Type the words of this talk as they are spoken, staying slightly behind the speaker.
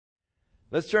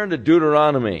Let's turn to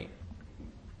Deuteronomy.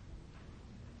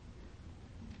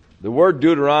 The word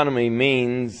Deuteronomy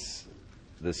means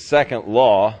the second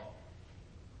law.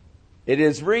 It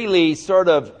is really sort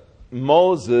of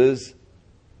Moses'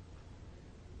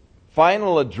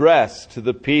 final address to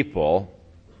the people.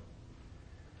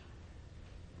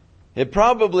 It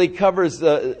probably covers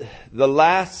the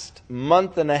last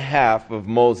month and a half of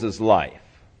Moses' life.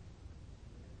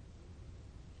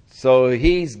 So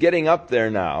he's getting up there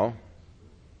now.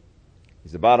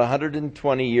 He's about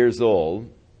 120 years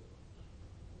old.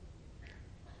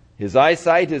 His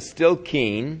eyesight is still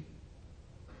keen.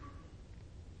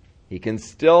 He can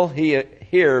still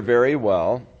hear very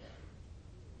well.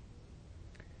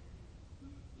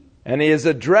 And he is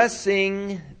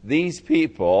addressing these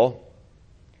people,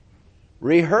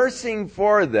 rehearsing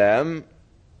for them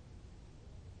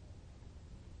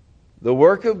the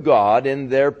work of God in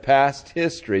their past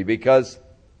history, because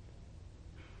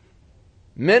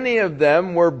many of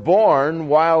them were born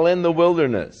while in the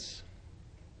wilderness.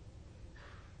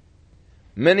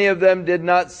 Many of them did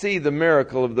not see the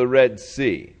miracle of the Red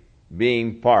Sea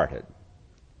being parted.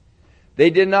 They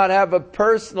did not have a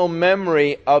personal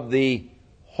memory of the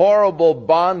horrible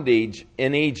bondage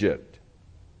in Egypt.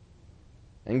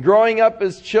 And growing up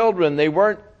as children, they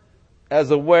weren't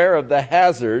as aware of the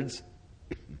hazards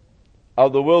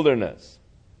of the wilderness.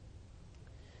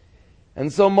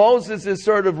 And so Moses is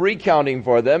sort of recounting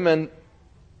for them, and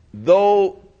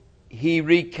though he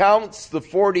recounts the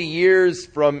 40 years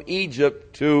from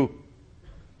Egypt to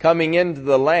coming into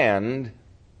the land,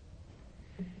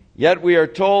 yet we are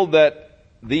told that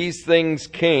these things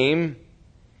came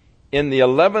in the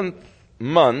 11th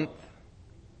month,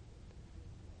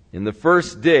 in the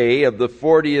first day of the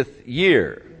 40th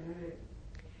year.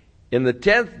 In the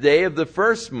 10th day of the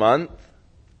first month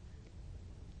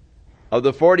of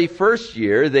the 41st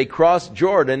year, they crossed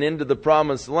Jordan into the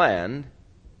promised land,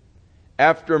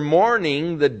 after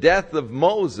mourning the death of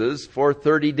Moses for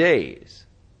 30 days.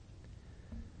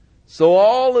 So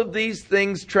all of these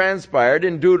things transpired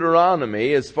in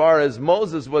Deuteronomy as far as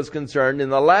Moses was concerned in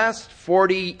the last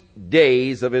 40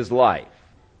 days of his life.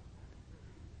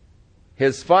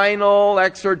 His final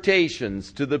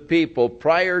exhortations to the people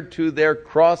prior to their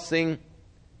crossing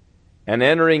and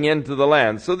entering into the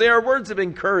land. So they are words of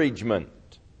encouragement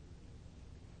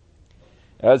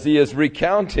as he is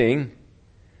recounting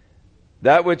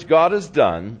that which God has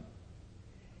done.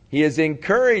 He is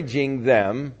encouraging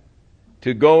them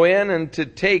to go in and to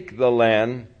take the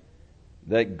land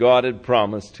that God had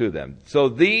promised to them. So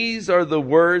these are the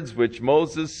words which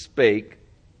Moses spake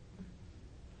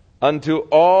unto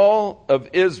all of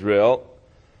Israel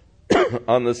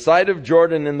on the side of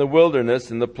Jordan in the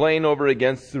wilderness, in the plain over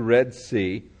against the Red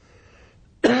Sea.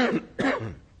 And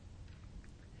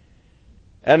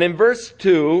in verse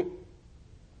 2,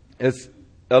 it's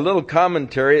a little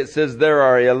commentary. It says, there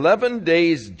are 11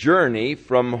 days' journey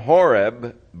from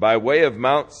Horeb by way of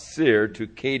Mount Seir to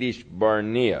Kadesh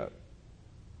Barnea.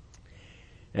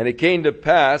 And it came to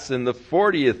pass in the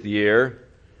 40th year,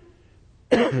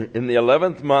 in the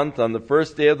 11th month, on the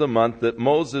first day of the month, that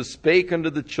Moses spake unto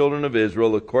the children of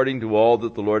Israel according to all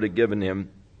that the Lord had given him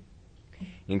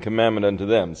in commandment unto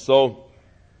them. So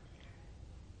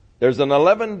there's an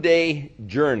 11-day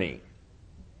journey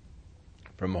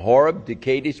from Horeb to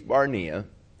Kadesh Barnea,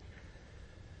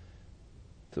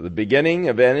 to the beginning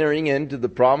of entering into the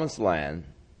promised land.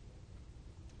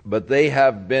 But they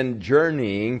have been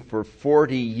journeying for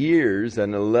 40 years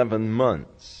and 11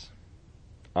 months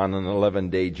on an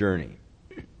 11-day journey.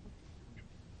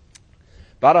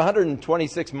 About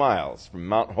 126 miles from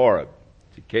Mount Horeb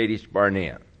to Kadesh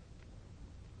Barnea.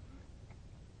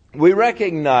 We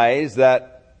recognize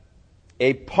that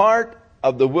a part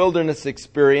of the wilderness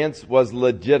experience was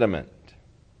legitimate.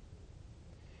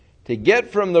 To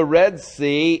get from the Red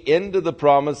Sea into the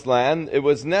Promised Land, it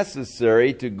was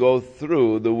necessary to go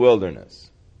through the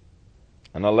wilderness.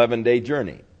 An 11-day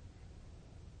journey.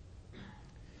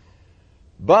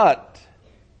 But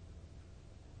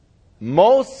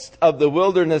most of the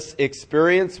wilderness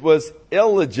experience was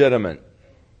illegitimate.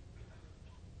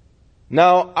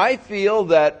 Now, I feel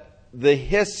that the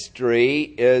history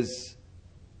is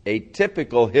a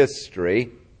typical history,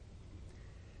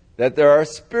 that there are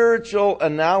spiritual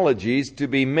analogies to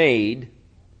be made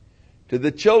to the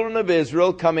children of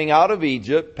Israel coming out of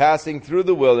Egypt, passing through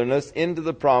the wilderness into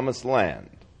the promised land.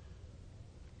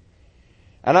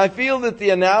 And I feel that the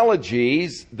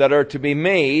analogies that are to be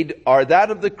made are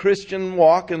that of the Christian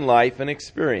walk in life and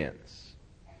experience.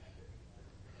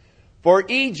 For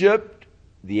Egypt,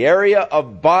 the area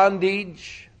of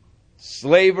bondage,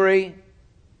 slavery,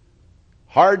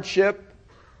 hardship,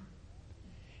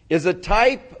 is a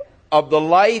type of the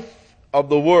life of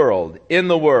the world, in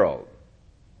the world.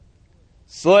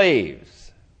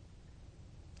 Slaves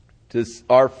to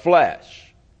our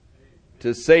flesh,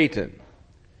 to Satan.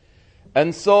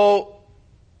 And so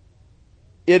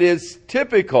it is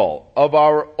typical of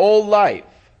our old life.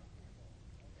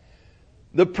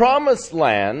 The promised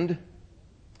land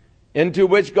into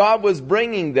which God was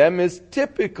bringing them is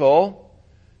typical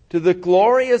to the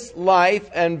glorious life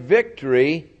and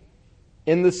victory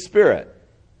in the Spirit.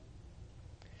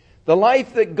 The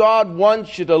life that God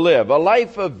wants you to live, a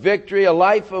life of victory, a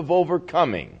life of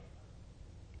overcoming.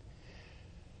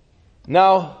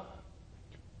 Now,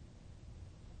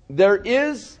 there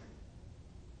is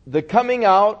the coming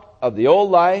out of the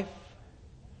old life,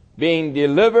 being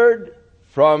delivered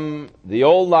from the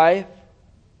old life,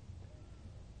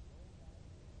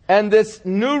 and this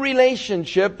new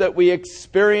relationship that we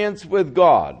experience with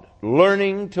God,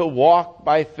 learning to walk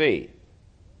by faith.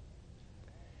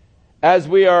 As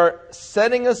we are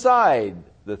setting aside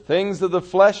the things of the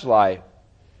flesh life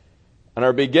and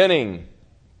are beginning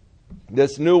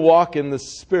this new walk in the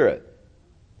Spirit,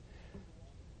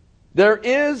 there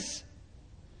is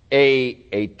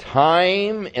a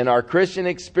time in our Christian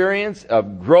experience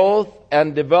of growth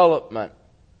and development.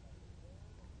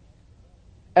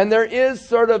 And there is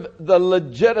sort of the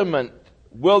legitimate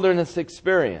wilderness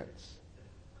experience.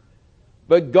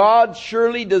 But God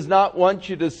surely does not want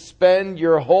you to spend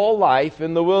your whole life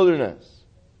in the wilderness.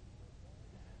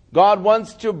 God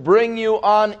wants to bring you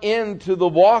on into the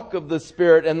walk of the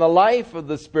Spirit and the life of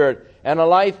the Spirit, and a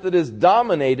life that is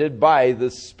dominated by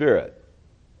the Spirit.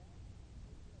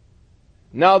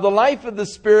 Now, the life of the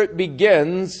Spirit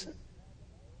begins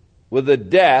with the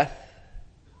death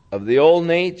of the old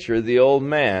nature, the old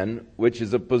man, which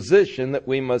is a position that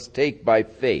we must take by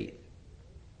faith.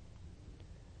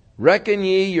 Reckon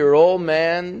ye your old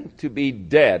man to be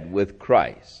dead with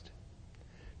Christ.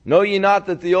 Know ye not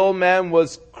that the old man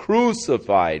was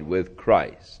crucified with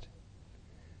Christ?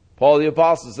 Paul the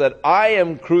Apostle said, I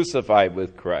am crucified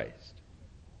with Christ.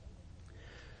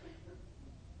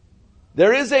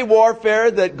 There is a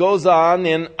warfare that goes on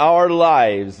in our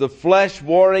lives. The flesh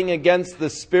warring against the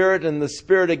Spirit and the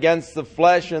Spirit against the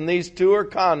flesh, and these two are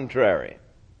contrary.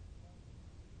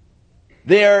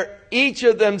 They are each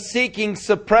of them seeking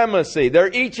supremacy.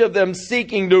 They're each of them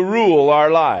seeking to rule our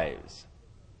lives.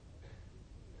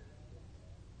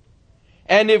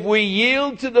 And if we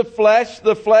yield to the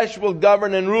flesh will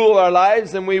govern and rule our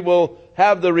lives, and we will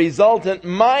have the resultant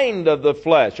mind of the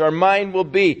flesh. Our mind will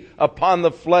be upon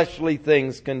the fleshly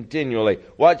things continually.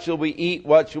 What shall we eat?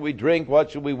 What shall we drink?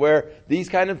 What shall we wear? These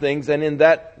kind of things. And in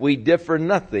that we differ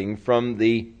nothing from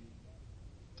the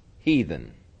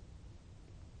heathen,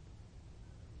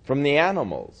 from the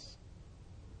animals.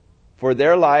 For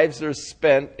their lives are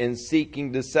spent in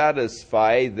seeking to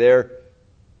satisfy their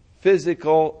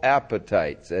physical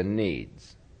appetites and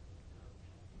needs.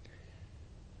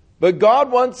 But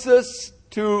God wants us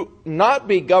to not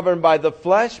be governed by the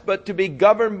flesh, but to be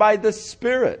governed by the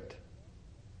Spirit.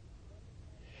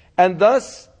 And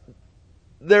thus,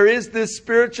 there is this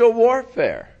spiritual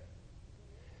warfare,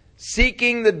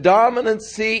 seeking the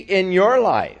dominancy in your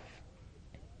life.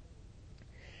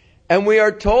 And we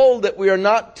are told that we are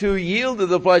not to yield to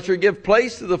the flesh or give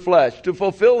place to the flesh to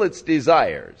fulfill its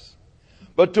desires,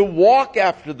 but to walk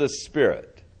after the Spirit.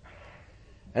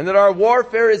 And that our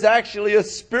warfare is actually a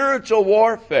spiritual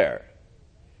warfare.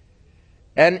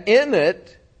 And in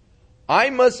it, I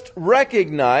must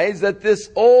recognize that this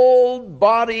old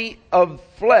body of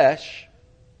flesh,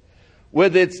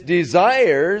 with its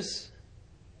desires,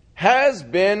 has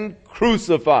been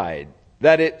crucified.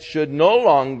 That it should no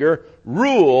longer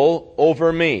rule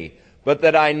over me, but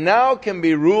that I now can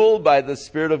be ruled by the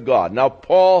Spirit of God. Now,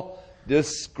 Paul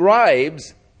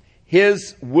describes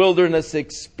his wilderness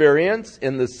experience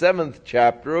in the 7th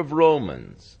chapter of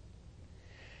Romans,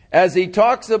 as he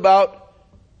talks about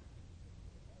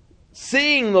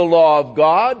seeing the law of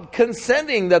God,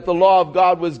 consenting that the law of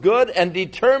God was good, and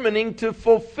determining to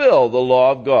fulfill the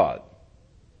law of God.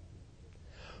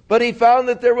 But he found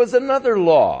that there was another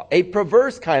law, a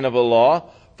perverse kind of a law,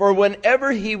 for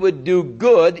whenever he would do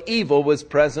good, evil was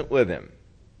present with him.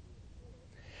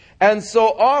 And so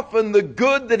often the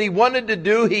good that he wanted to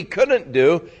do, he couldn't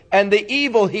do, and the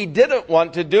evil he didn't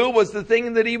want to do was the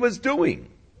thing that he was doing.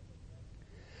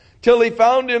 Till he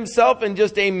found himself in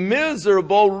just a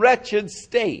miserable, wretched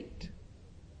state.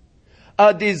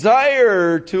 A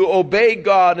desire to obey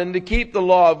God and to keep the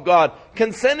law of God,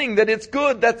 consenting that it's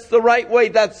good, that's the right way,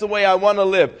 that's the way I want to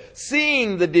live.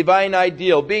 Seeing the divine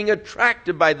ideal, being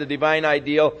attracted by the divine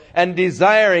ideal, and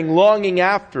desiring, longing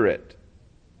after it.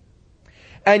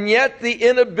 and yet the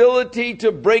inability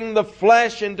to bring the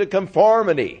flesh into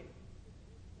conformity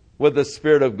with the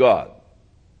Spirit of God.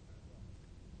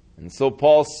 And so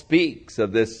Paul speaks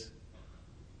of this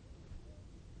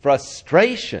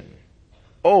frustration.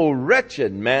 O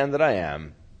wretched man that I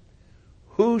am,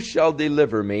 who shall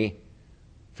deliver me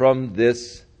from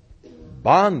this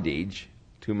bondage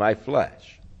to my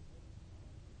flesh?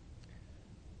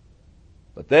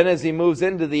 But then as he moves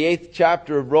into the 8th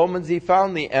chapter of Romans, he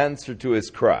found the answer to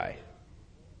his cry.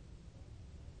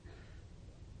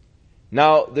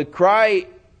 Now, the cry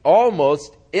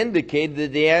almost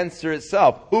indicated the answer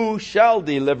itself. Who shall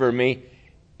deliver me?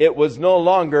 It was no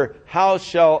longer, how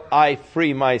shall I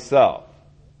free myself?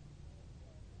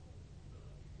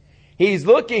 He's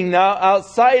looking now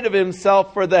outside of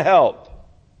himself for the help.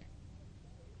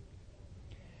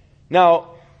 Now,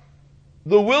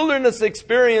 the wilderness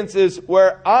experience is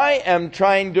where I am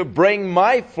trying to bring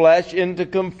my flesh into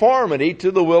conformity to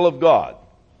the will of God.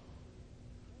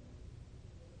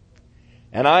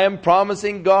 And I am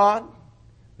promising God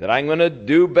that I'm going to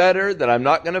do better, that I'm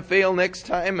not going to fail next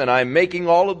time, and I'm making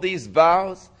all of these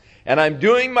vows, and I'm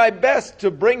doing my best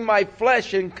to bring my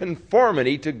flesh in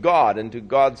conformity to God and to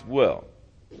God's will.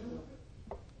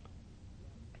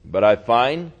 But I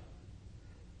find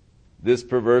this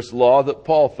perverse law that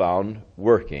Paul found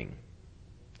working.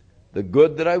 The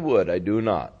good that I would, I do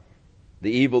not.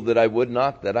 The evil that I would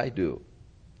not, that I do.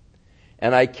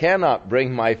 And I cannot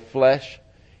bring my flesh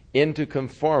into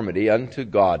conformity unto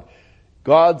God.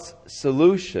 God's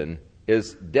solution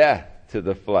is death to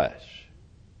the flesh,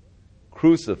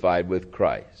 crucified with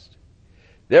Christ.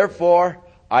 Therefore,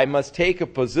 I must take a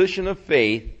position of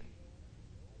faith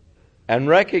and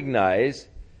recognize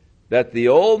that the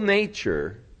old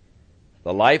nature,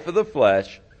 the life of the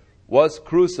flesh, was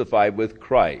crucified with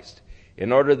Christ,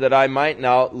 in order that I might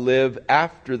now live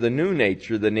after the new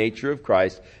nature, the nature of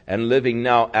Christ, and living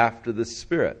now after the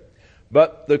Spirit.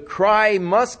 But the cry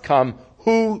must come,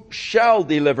 who shall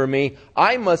deliver me?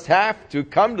 I must have to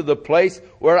come to the place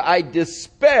where I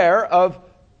despair of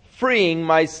freeing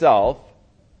myself,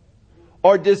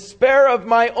 or despair of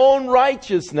my own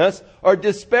righteousness, or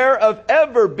despair of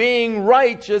ever being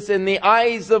righteous in the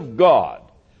eyes of God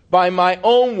by my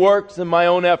own works and my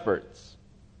own efforts.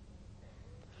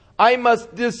 I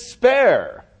must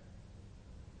despair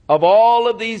of all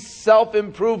of these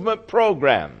self-improvement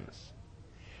programs.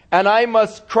 And I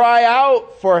must cry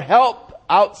out for help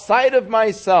outside of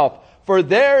myself, for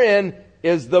therein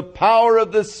is the power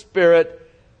of the Spirit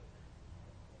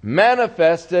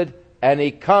manifested, and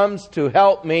He comes to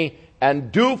help me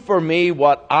and do for me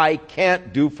what I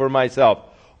can't do for myself.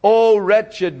 O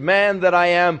wretched man that I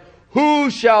am, who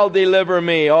shall deliver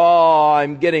me? Oh,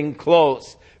 I'm getting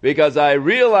close, because I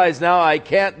realize now I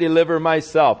can't deliver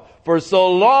myself. For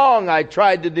so long I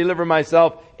tried to deliver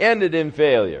myself, ended in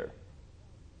failure.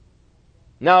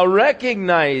 Now,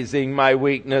 recognizing my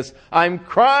weakness, I'm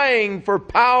crying for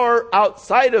power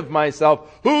outside of myself.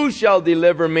 Who shall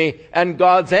deliver me? And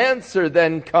God's answer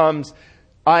then comes,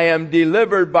 I am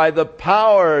delivered by the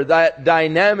power, that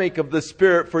dynamic of the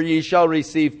Spirit, for ye shall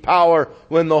receive power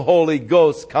when the Holy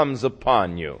Ghost comes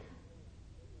upon you.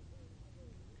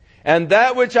 And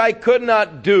that which I could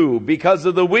not do because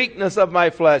of the weakness of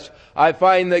my flesh, I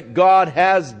find that God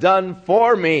has done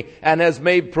for me and has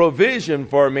made provision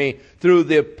for me through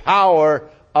the power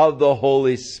of the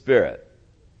Holy Spirit.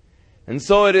 And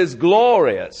so it is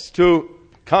glorious to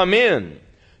come in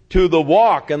to the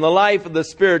walk and the life of the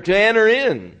Spirit, to enter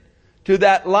in to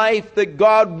that life that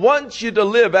God wants you to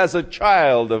live as a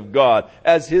child of God,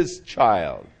 as His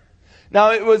child.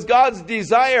 Now, it was God's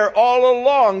desire all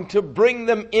along to bring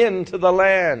them into the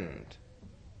land.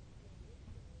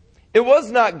 It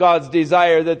was not God's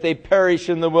desire that they perish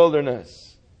in the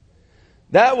wilderness.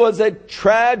 That was a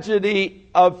tragedy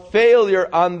of failure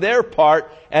on their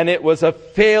part, and it was a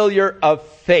failure of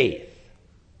faith.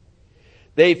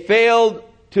 They failed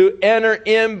to enter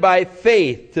in by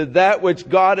faith to that which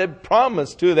God had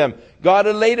promised to them. God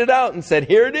had laid it out and said,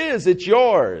 here it is, it's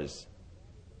yours.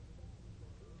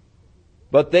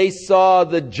 But they saw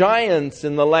the giants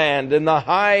in the land and the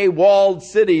high-walled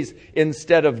cities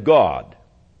instead of God.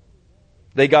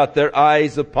 They got their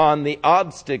eyes upon the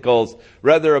obstacles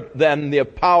rather than the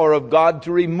power of God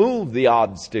to remove the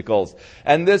obstacles.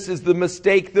 And this is the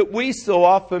mistake that we so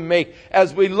often make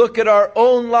as we look at our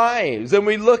own lives and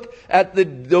we look at the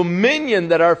dominion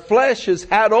that our flesh has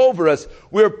had over us.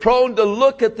 We're prone to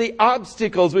look at the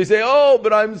obstacles. We say, oh,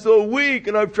 but I'm so weak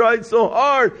and I've tried so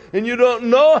hard and you don't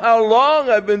know how long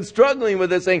I've been struggling with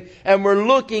this thing. And we're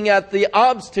looking at the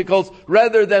obstacles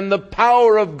rather than the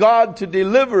power of God to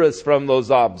deliver us from those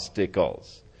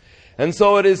obstacles. And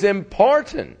so it is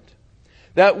important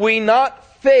that we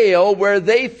not fail where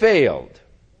they failed,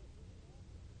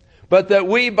 but that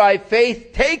we by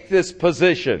faith take this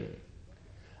position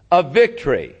of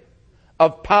victory,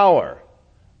 of power,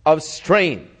 of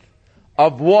strength,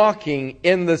 of walking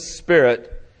in the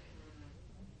Spirit,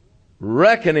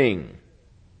 reckoning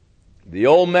the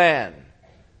old man,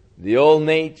 the old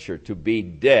nature to be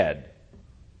dead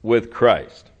with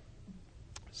Christ.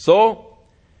 So,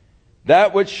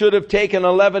 that which should have taken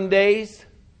 11 days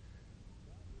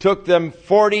took them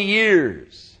 40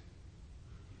 years.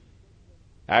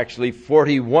 Actually,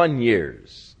 41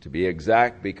 years to be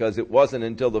exact, because it wasn't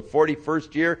until the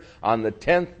 41st year, on the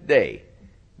 10th day,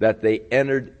 that they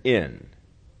entered in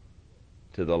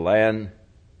to the land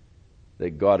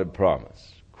that God had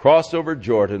promised. Crossed over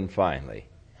Jordan finally,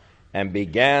 and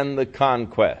began the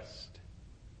conquest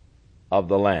of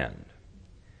the land.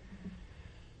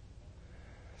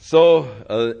 So,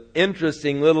 an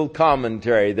interesting little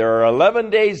commentary. There are 11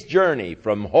 days' journey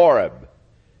from Horeb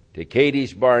to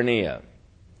Kadesh Barnea.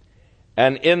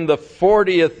 And in the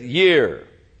 40th year,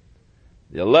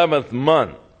 the 11th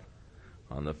month,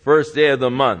 on the first day of the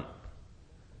month,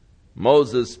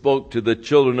 Moses spoke to the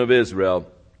children of Israel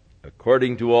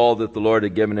according to all that the Lord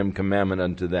had given him commandment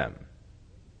unto them.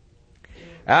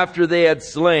 After they had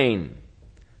slain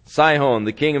Sihon,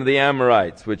 the king of the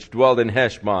Amorites, which dwelt in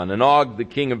Heshbon, and Og, the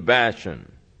king of Bashan,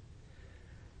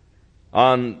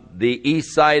 on the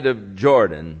east side of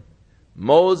Jordan,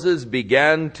 Moses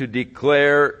began to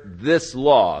declare this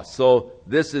law. So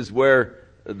this is where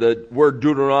the word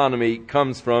Deuteronomy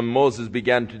comes from. Moses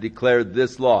began to declare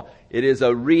this law. It is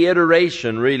a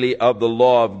reiteration, really, of the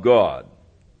law of God.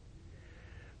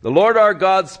 The Lord our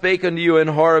God spake unto you in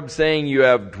Horeb, saying, You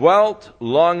have dwelt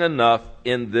long enough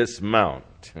in this mount.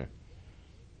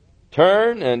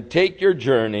 Turn and take your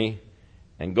journey,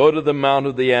 and go to the mount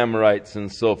of the Amorites,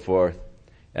 and so forth,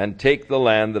 and take the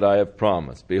land that I have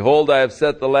promised. Behold, I have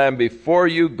set the land before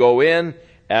you. Go in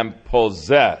and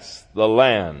possess the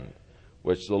land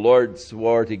which the Lord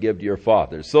swore to give to your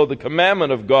fathers. So the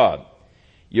commandment of God,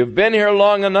 you've been here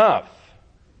long enough.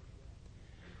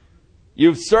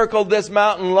 You've circled this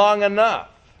mountain long enough.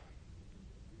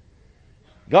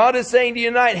 God is saying to you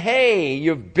tonight, hey,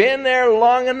 you've been there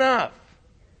long enough.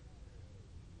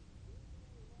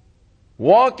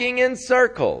 Walking in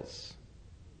circles.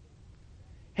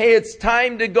 Hey, it's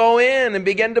time to go in and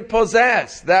begin to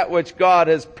possess that which God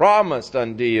has promised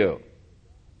unto you.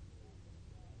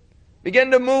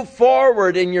 Begin to move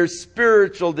forward in your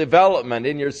spiritual development,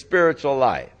 in your spiritual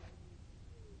life.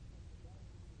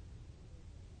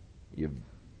 You've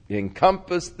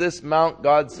encompassed this mount,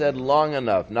 God said, long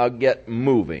enough. Now get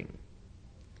moving.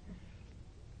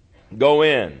 Go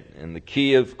in. And the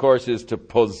key, of course, is to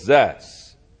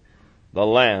possess the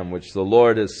land which the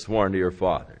Lord has sworn to your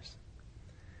fathers.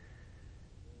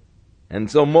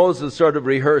 And so Moses sort of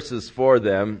rehearses for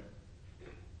them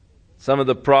some of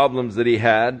the problems that he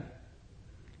had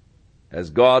as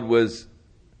God was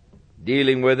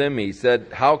dealing with him. He said,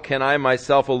 how can I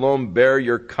myself alone bear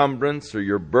your cumbrance or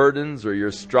your burdens or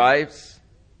your strifes?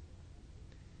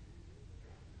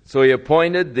 So he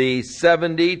appointed the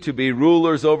 70 to be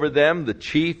rulers over them, the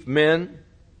chief men.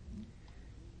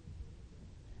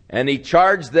 And he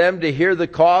charged them to hear the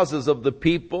causes of the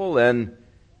people and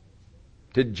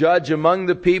to judge among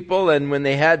the people. And when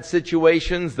they had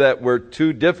situations that were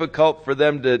too difficult for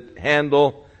them to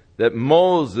handle, that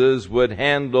Moses would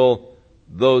handle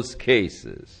those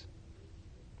cases.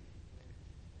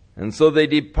 And so they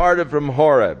departed from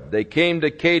Horeb. They came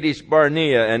to Kadesh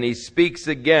Barnea, and he speaks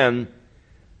again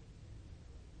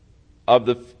of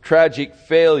the tragic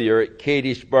failure at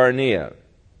Kadesh Barnea.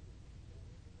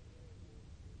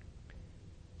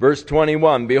 Verse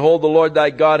 21, Behold, the Lord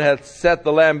thy God hath set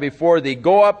the land before thee.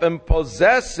 Go up and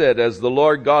possess it, as the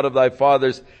Lord God of thy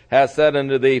fathers hath said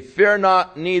unto thee. Fear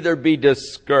not, neither be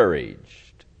discouraged.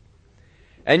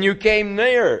 And you came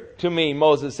near to me,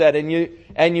 Moses said,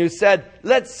 and you said,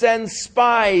 let's send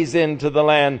spies into the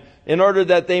land in order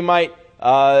that they might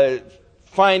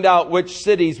find out which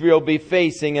cities we'll be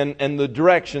facing and the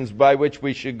directions by which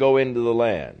we should go into the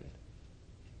land.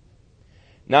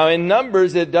 Now in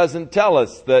Numbers it doesn't tell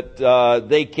us that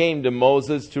they came to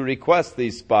Moses to request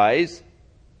these spies.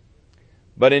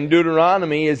 But in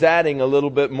Deuteronomy is adding a little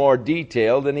bit more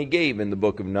detail than he gave in the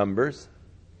book of Numbers.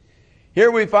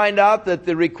 Here we find out that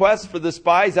the request for the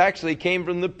spies actually came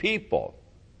from the people.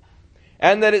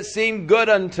 And that it seemed good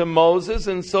unto Moses,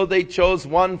 and so they chose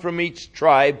one from each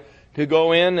tribe to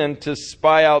go in and to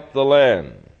spy out the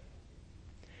land.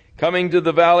 Coming to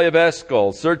the valley of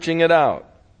Eshcol, searching it out,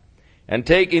 and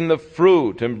taking the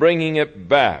fruit and bringing it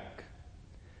back.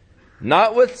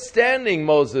 Notwithstanding,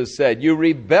 Moses said, you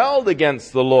rebelled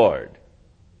against the Lord,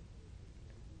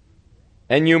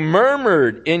 and you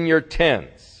murmured in your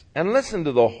tents. And listen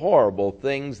to the horrible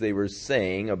things they were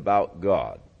saying about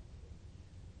God.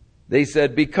 They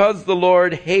said, because the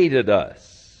Lord hated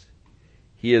us,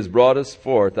 He has brought us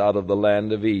forth out of the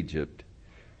land of Egypt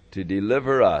to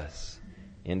deliver us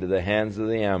into the hands of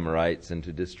the Amorites and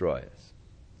to destroy us.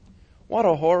 What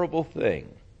a horrible thing.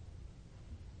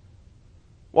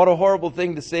 What a horrible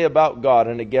thing to say about God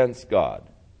and against God.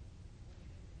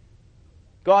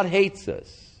 God hates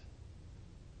us.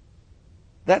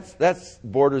 That's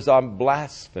borders on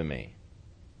blasphemy.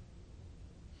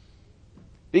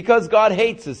 Because God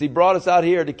hates us, He brought us out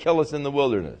here to kill us in the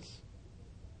wilderness.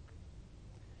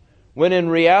 When in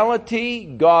reality,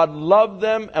 God loved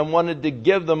them and wanted to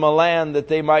give them a land that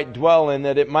they might dwell in,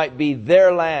 that it might be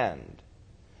their land.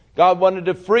 God wanted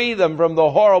to free them from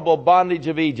the horrible bondage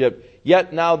of Egypt,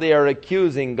 yet now they are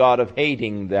accusing God of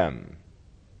hating them.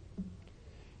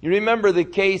 You remember the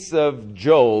case of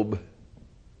Job.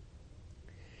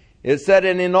 It said,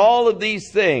 and in all of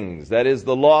these things, that is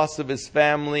the loss of his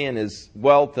family and his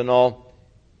wealth and all,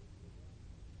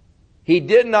 he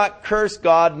did not curse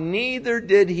God, neither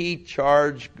did he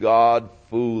charge God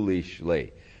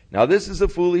foolishly. Now this is a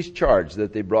foolish charge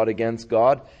that they brought against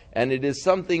God, and it is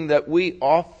something that we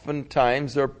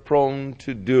oftentimes are prone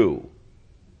to do.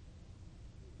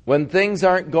 When things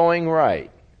aren't going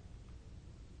right,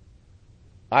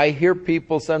 I hear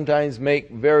people sometimes make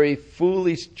very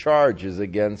foolish charges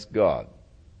against God.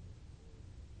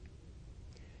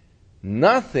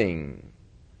 Nothing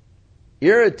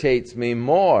irritates me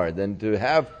more than to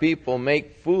have people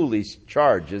make foolish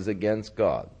charges against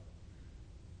God.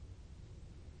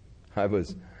 I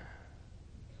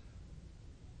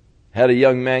had a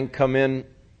young man come in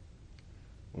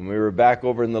when we were back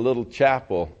over in the little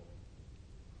chapel.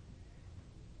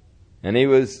 And he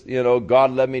was,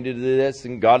 God led me to do this,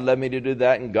 and God led me to do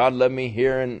that, and God led me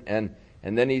here, and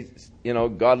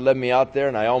then God led me out there,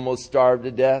 and I almost starved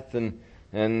to death, and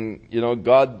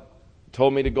God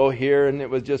told me to go here, and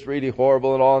it was just really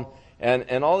horrible and all,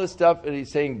 and all this stuff, and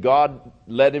he's saying God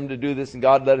led him to do this, and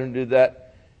God led him to do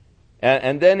that,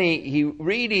 and then he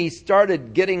really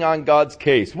started getting on God's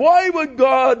case. Why would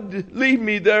God leave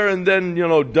me there and then,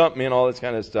 dump me and all this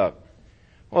kind of stuff?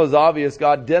 Well, it's obvious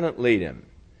God didn't lead him.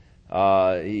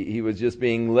 He was just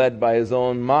being led by his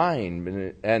own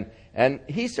mind. And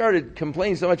he started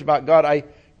complaining so much about God, I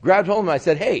grabbed hold of him and I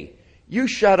said, hey, you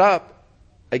shut up.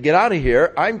 Get out of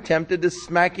here. I'm tempted to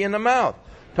smack you in the mouth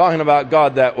talking about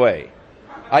God that way.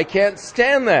 I can't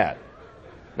stand that.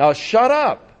 Now shut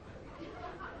up.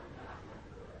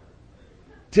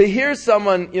 To hear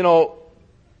someone,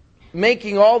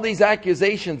 making all these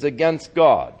accusations against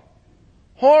God.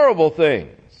 Horrible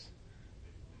things.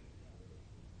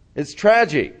 It's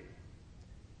tragic.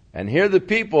 And here the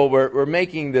people were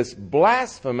making this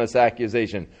blasphemous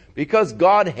accusation. Because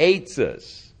God hates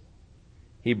us,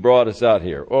 He brought us out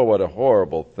here. Oh, what a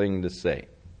horrible thing to say.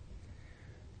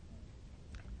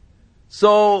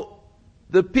 So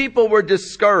the people were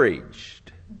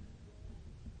discouraged.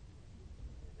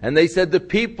 And they said the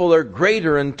people are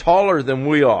greater and taller than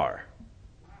we are.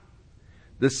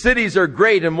 The cities are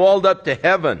great and walled up to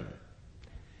heaven.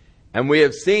 And we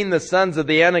have seen the sons of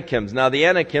the Anakims. Now the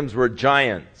Anakims were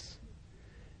giants.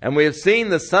 And we have seen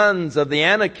the sons of the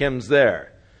Anakims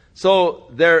there.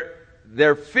 So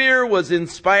their fear was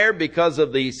inspired because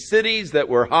of the cities that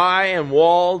were high and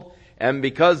walled, and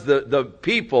because the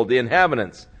people, the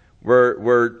inhabitants,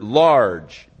 were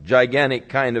large, gigantic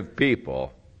kind of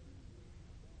people.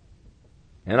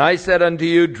 And I said unto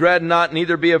you, dread not,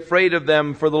 neither be afraid of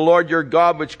them, for the Lord your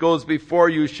God, which goes before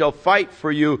you, shall fight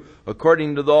for you,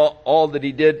 according to all that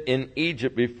He did in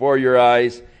Egypt before your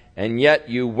eyes. And yet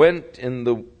you went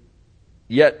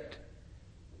yet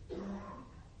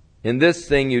in this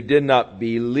thing you did not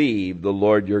believe the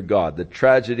Lord your God. The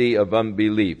tragedy of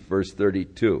unbelief, verse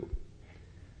 32.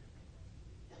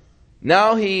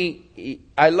 Now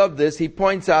I love this, he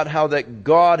points out how that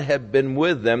God had been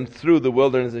with them through the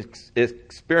wilderness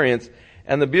experience.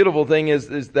 And the beautiful thing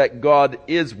is that God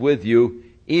is with you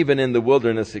even in the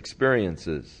wilderness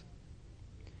experiences.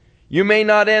 You may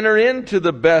not enter into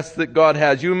the best that God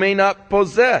has. You may not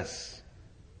possess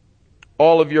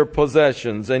all of your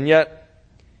possessions. And yet,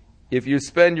 if you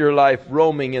spend your life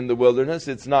roaming in the wilderness,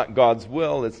 it's not God's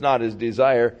will, it's not His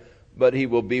desire, but He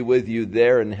will be with you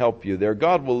there and help you there.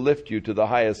 God will lift you to the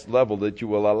highest level that you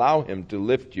will allow Him to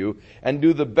lift you and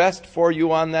do the best for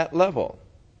you on that level.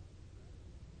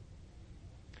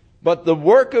 But the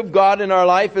work of God in our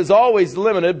life is always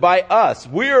limited by us.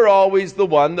 We're always the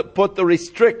one that put the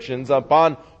restrictions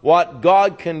upon what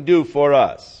God can do for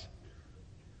us.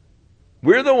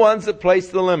 We're the ones that place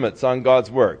the limits on God's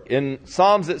work. In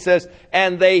Psalms it says,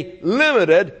 and they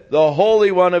limited the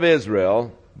Holy One of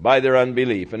Israel by their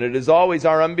unbelief. And it is always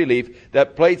our unbelief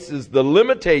that places the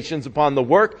limitations upon the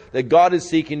work that God is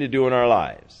seeking to do in our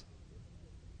lives.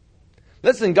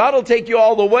 Listen, God will take you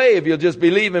all the way if you'll just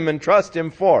believe Him and trust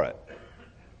Him for it.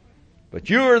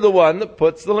 But you are the one that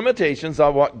puts the limitations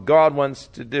on what God wants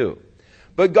to do.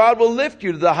 But God will lift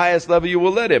you to the highest level you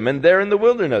will let Him. And there in the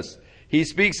wilderness, He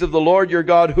speaks of the Lord your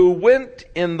God who went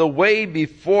in the way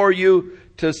before you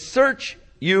to search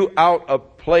you out a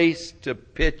place to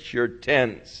pitch your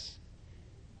tents.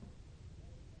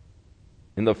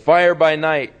 In the fire by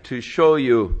night to show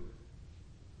you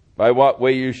by what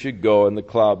way you should go, in the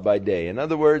cloud by day. In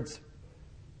other words,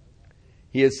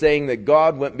 He is saying that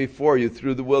God went before you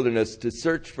through the wilderness to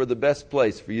search for the best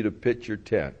place for you to pitch your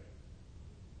tent.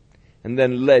 And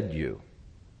then led you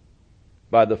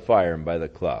by the fire and by the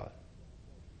cloud.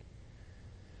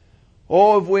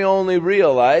 Oh, if we only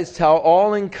realized how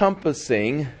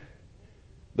all-encompassing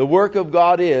the work of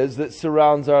God is that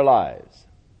surrounds our lives.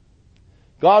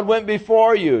 God went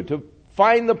before you to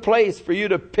find the place for you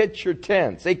to pitch your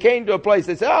tents. They came to a place,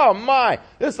 they said, oh my,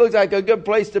 this looks like a good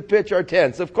place to pitch our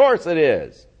tents. Of course it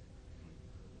is.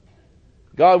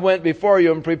 God went before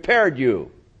you and prepared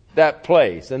you that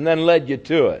place and then led you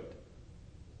to it.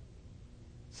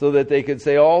 So that they could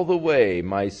say, all the way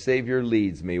my Savior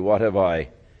leads me, what have I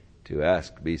to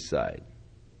ask beside?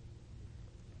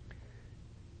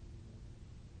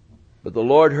 But the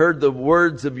Lord heard the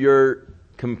words of your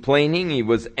complaining. He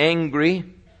was angry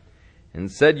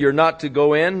and said, you're not to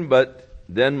go in. But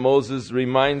then Moses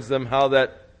reminds them how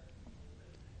that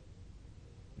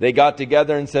they got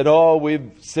together and said, oh,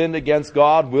 we've sinned against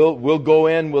God. We'll go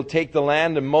in. We'll take the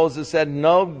land. And Moses said,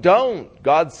 no, don't.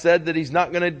 God said that He's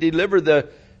not going to deliver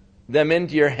them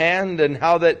into your hand, and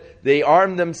how that they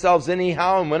armed themselves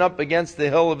anyhow and went up against the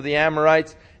hill of the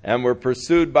Amorites and were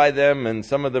pursued by them, and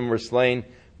some of them were slain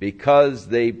because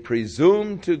they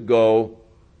presumed to go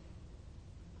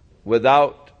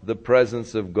without the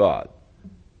presence of God.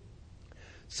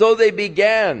 So they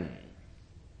began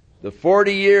the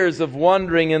 40 years of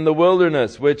wandering in the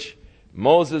wilderness, which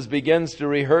Moses begins to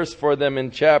rehearse for them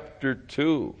in chapter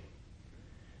 2.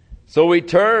 So we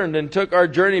turned and took our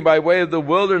journey by way of the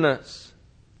wilderness,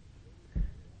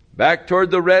 back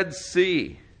toward the Red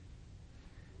Sea.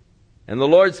 And the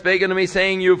Lord spake unto me,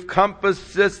 saying, you've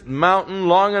compassed this mountain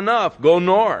long enough, go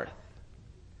north.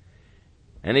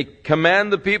 And He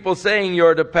commanded the people, saying, you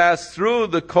are to pass through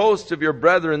the coast of your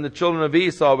brethren, the children of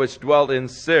Esau, which dwelt in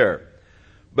Seir.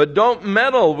 But don't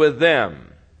meddle with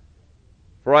them,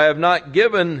 for I have not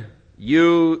given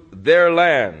you their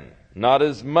land, not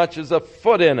as much as a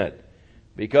foot in it,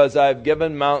 because I have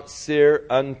given Mount Seir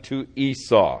unto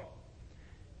Esau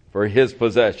for his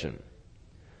possession.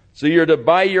 So you're to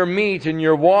buy your meat and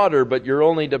your water, but you're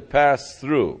only to pass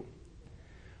through.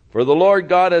 For the Lord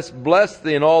God has blessed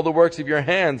thee in all the works of your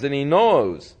hands, and He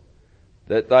knows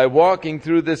that thy walking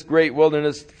through this great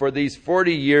wilderness for these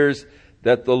 40 years,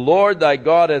 that the Lord thy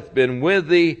God hath been with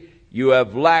thee, you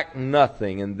have lacked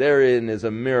nothing. And therein is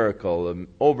a miracle.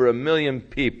 Over 1 million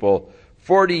people,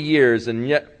 40 years, and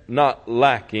yet not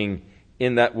lacking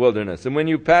in that wilderness. And when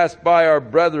you passed by our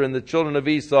brethren, the children of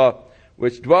Esau,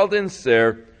 which dwelt in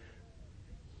Seir,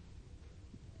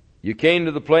 you came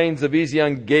to the plains of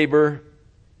Ezion-Geber,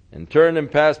 and turned and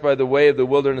passed by the way of the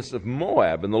wilderness of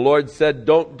Moab. And the Lord said,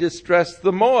 don't distress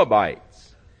the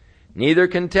Moabites, neither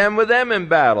contend with them in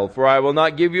battle, for I will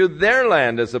not give you their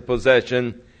land as a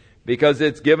possession, because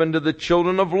it's given to the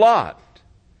children of Lot.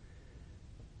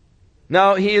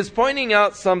 Now, He is pointing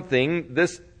out something.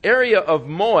 This area of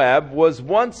Moab was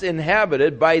once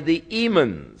inhabited by the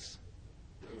Emans.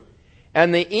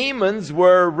 And the Emans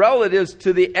were relatives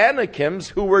to the Anakims,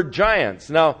 who were giants.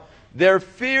 Now, their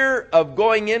fear of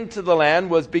going into the land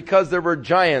was because there were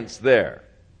giants there.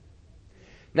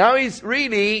 Now He's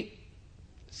really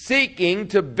seeking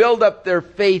to build up their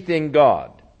faith in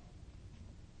God.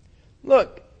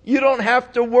 Look, you don't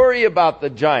have to worry about the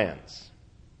giants.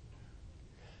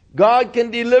 God can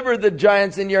deliver the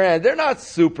giants in your hand. They're not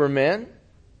supermen.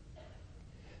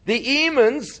 The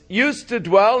Emans used to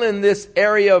dwell in this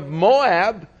area of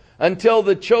Moab until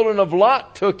the children of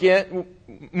Lot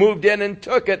moved in and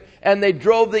took it, and they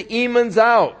drove the Emans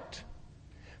out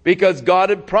because God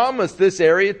had promised this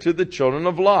area to the children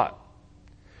of Lot.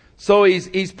 So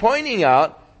he's pointing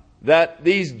out that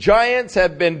these giants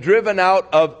have been driven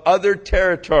out of other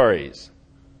territories.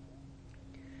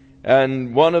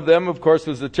 And one of them, of course,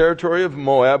 was the territory of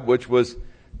Moab, which was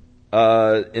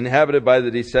inhabited by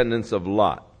the descendants of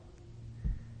Lot.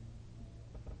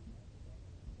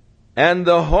 And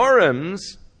the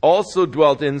Horims also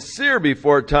dwelt in Seir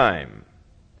before time.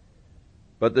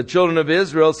 But the children of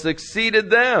Israel succeeded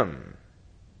them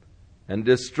and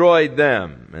destroyed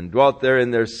them and dwelt there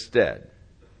in their stead.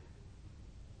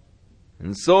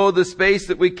 And so the space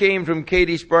that we came from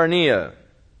Kadesh Barnea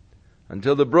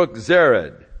until the brook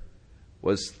Zered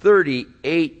was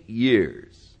 38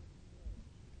 years.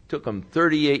 It took them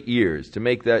 38 years to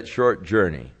make that short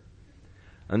journey,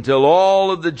 until all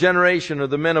of the generation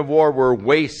of the men of war were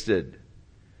wasted,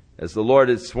 as the Lord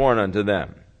had sworn unto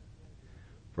them.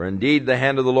 For indeed the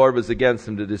hand of the Lord was against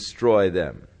them to destroy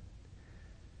them.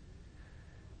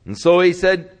 And so he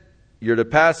said, you're to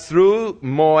pass through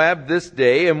Moab this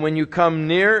day, and when you come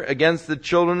near against the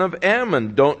children of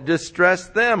Ammon, don't distress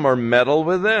them or meddle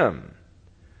with them.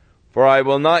 For I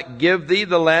will not give thee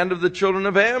the land of the children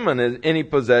of Ammon as any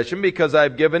possession, because I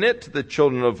have given it to the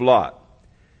children of Lot.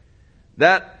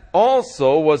 That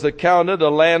also was accounted a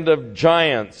land of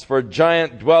giants, for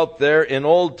giant dwelt there in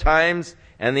old times,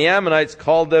 and the Ammonites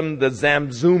called them the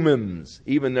Zamzummims.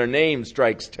 Even their name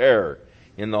strikes terror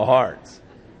in the hearts.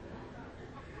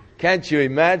 Can't you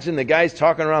imagine the guys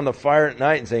talking around the fire at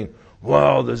night and saying,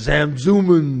 wow, the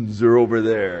Zamzummans are over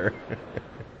there.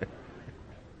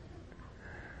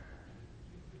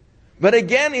 But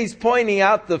again, he's pointing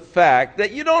out the fact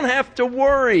that you don't have to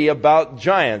worry about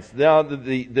giants. Now,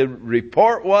 the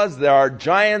report was there are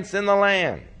giants in the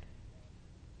land.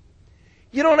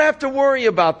 You don't have to worry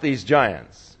about these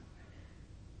giants.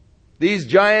 These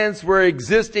giants were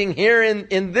existing here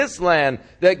in this land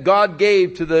that God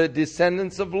gave to the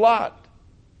descendants of Lot.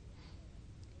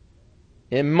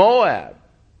 In Moab,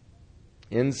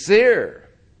 in Seir,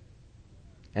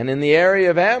 and in the area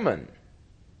of Ammon.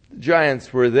 The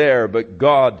giants were there, but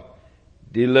God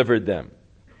delivered them.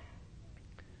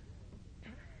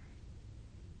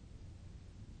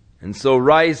 And so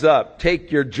rise up,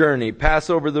 take your journey, pass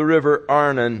over the river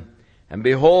Arnon, and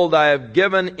behold, I have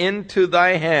given into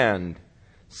thy hand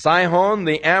Sihon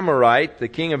the Amorite, the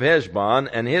king of Heshbon,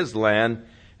 and his land,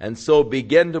 and so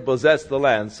begin to possess the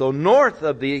land. So north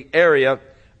of the area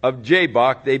of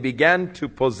Jabbok, they began to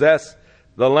possess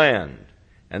the land.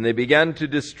 And they began to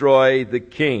destroy the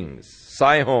kings.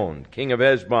 Sihon, king of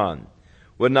Heshbon,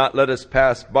 would not let us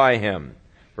pass by him.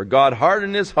 For God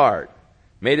hardened his heart,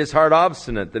 made his heart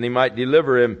obstinate, that he might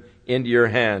deliver him into your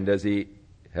hand, as he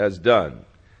has done.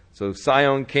 So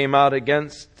Sihon came out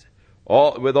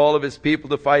with all of his people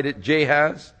to fight at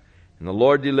Jahaz, and the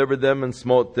Lord delivered them and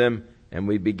smote them, and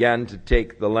we began to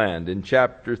take the land. In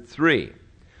chapter 3.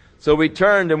 So we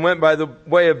turned and went by the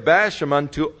way of Bashan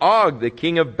unto Og, the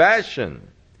king of Bashan,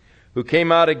 who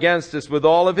came out against us with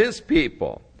all of his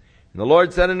people. And the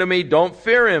Lord said unto me, don't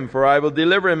fear him, for I will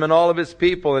deliver him and all of his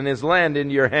people and his land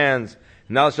into your hands.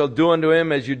 And thou shalt do unto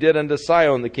him as you did unto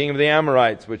Sihon, the king of the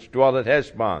Amorites, which dwelt at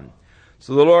Heshbon.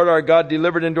 So the Lord our God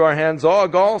delivered into our hands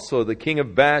Og also, the king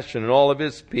of Bashan, and all of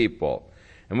his people.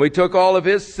 And we took all of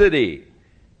his city.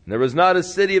 And there was not a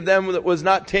city of them that was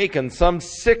not taken, some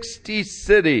 60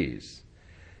 cities.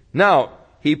 Now,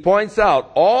 he points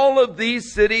out, all of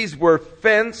these cities were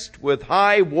fenced with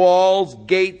high walls,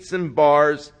 gates, and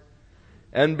bars.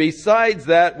 And besides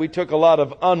that, we took a lot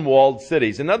of unwalled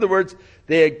cities. In other words,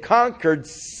 they had conquered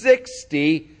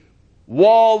 60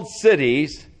 walled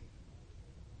cities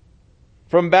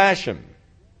from Bashan.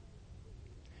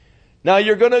 Now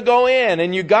you're going to go in,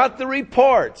 and you got the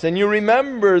reports, and you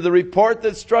remember the report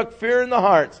that struck fear in the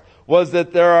hearts was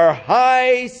that there are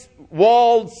high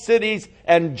walled cities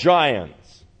and giants.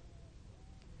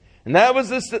 And that was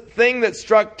the thing that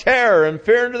struck terror and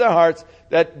fear into their hearts,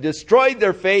 that destroyed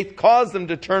their faith, caused them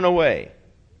to turn away.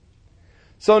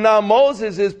 So now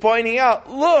Moses is pointing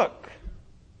out, look,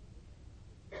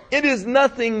 it is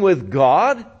nothing with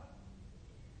God.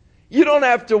 You don't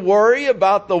have to worry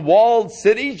about the walled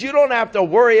cities. You don't have to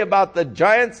worry about the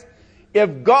giants.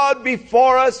 If God be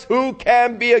for us, who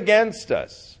can be against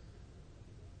us?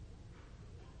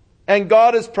 And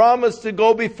God has promised to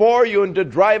go before you and to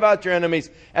drive out your enemies.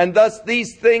 And thus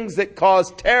these things that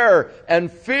cause terror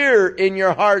and fear in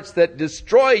your hearts that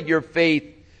destroyed your faith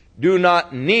do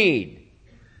not need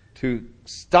to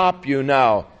stop you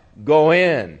now. Go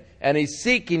in. And he's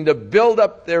seeking to build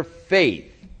up their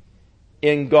faith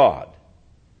in God.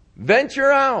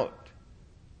 Venture out.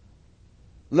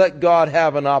 Let God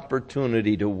have an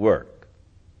opportunity to work.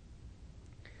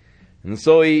 And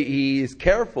so he is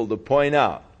careful to point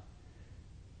out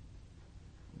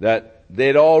that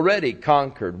they'd already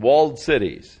conquered walled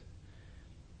cities.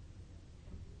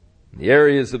 the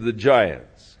areas of the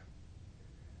giants.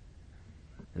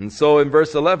 And so in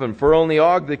verse 11, for only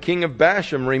Og, the king of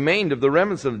Bashan, remained of the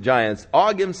remnants of the giants.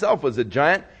 Og himself was a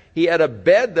giant. He had a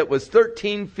bed that was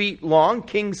 13 feet long,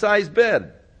 king-size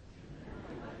bed,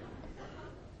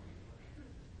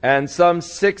 and some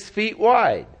 6 feet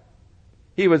wide.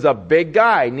 He was a big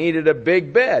guy, needed a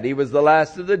big bed. He was the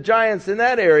last of the giants in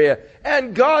that area.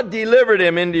 And God delivered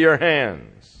him into your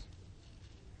hands.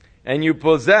 And you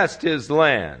possessed his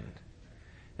land.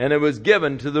 And it was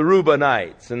given to the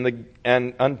Reubenites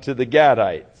and unto the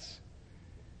Gadites.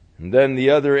 And then the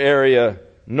other area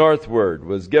northward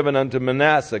was given unto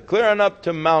Manasseh, clear on up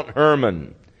to Mount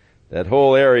Hermon. That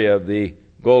whole area of the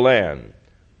Golan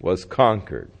was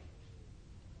conquered.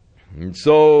 And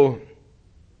so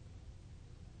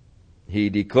he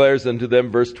declares unto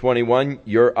them, verse 21,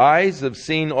 your eyes have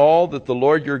seen all that the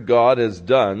Lord your God has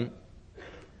done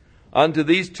unto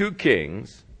these two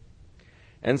kings,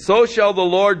 and so shall the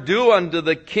Lord do unto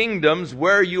the kingdoms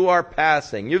where you are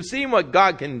passing. You've seen what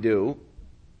God can do.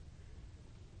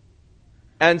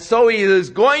 And so he is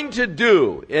going to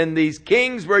do in these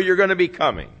kings where you're going to be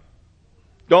coming.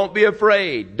 Don't be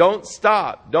afraid. Don't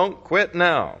stop. Don't quit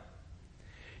now.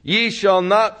 Ye shall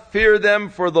not fear them,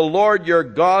 for the Lord your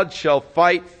God shall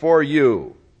fight for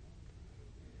you.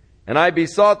 And I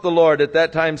besought the Lord at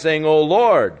that time, saying, O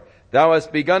Lord, thou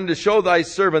hast begun to show thy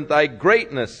servant thy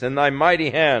greatness and thy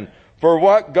mighty hand. For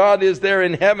what God is there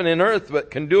in heaven and earth that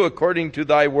can do according to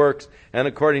thy works and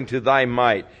according to thy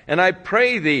might? And I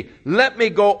pray thee, let me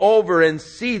go over and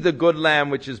see the good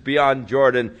land which is beyond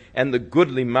Jordan, and the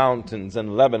goodly mountains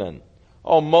and Lebanon.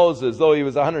 Oh, Moses, though he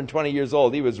was 120 years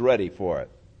old, he was ready for it.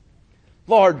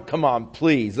 Lord, come on,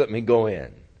 please, let me go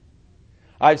in.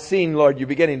 I've seen, Lord, you're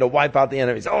beginning to wipe out the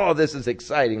enemies. Oh, this is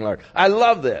exciting, Lord. I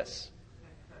love this.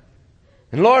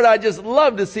 And Lord, I just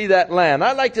love to see that land.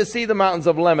 I'd like to see the mountains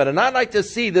of Lebanon. I'd like to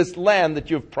see this land that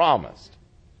you've promised.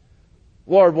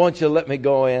 Lord, won't you let me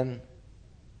go in?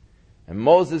 And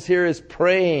Moses here is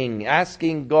praying,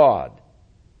 asking God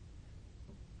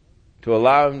to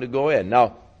allow him to go in.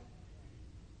 Now,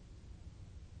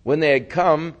 when they had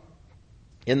come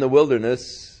in the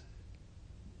wilderness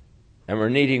and were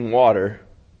needing water,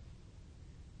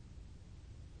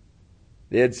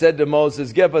 they had said to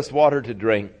Moses, give us water to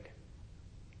drink.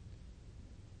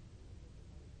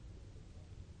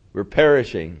 We're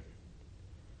perishing.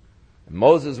 And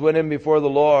Moses went in before the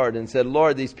Lord and said,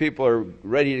 Lord, these people are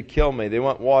ready to kill me. They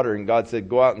want water. And God said,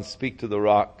 go out and speak to the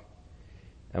rock,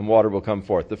 and water will come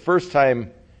forth. The first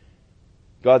time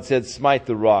God said, smite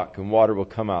the rock, and water will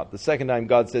come out. The second time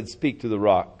God said, speak to the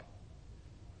rock.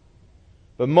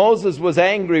 But Moses was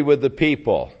angry with the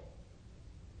people.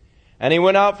 And he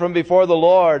went out from before the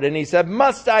Lord, and he said,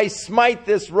 must I smite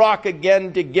this rock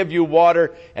again to give you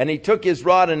water? And he took his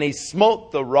rod and he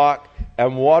smote the rock,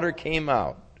 and water came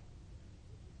out.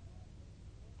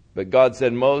 But God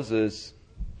said, Moses,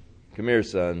 come here,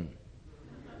 son.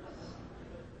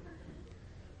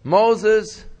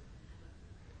 Moses,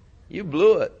 you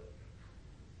blew it.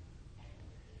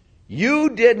 You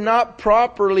did not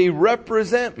properly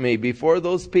represent me before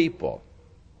those people.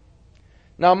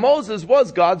 Now, Moses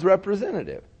was God's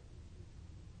representative.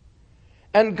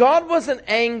 And God wasn't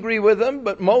angry with him,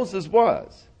 but Moses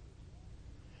was.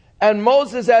 And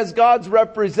Moses, as God's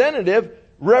representative,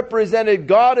 represented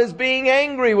God as being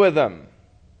angry with him.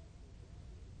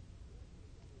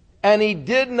 And he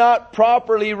did not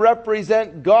properly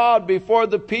represent God before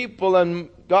the people. And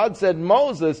God said,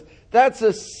 Moses, that's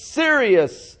a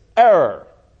serious error.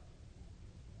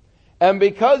 And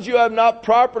because you have not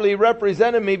properly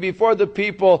represented me before the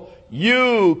people,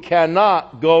 you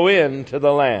cannot go into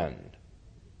the land.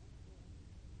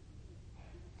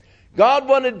 God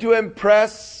wanted to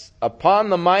impress upon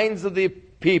the minds of the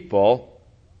people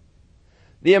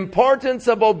the importance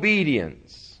of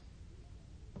obedience.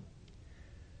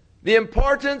 The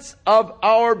importance of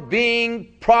our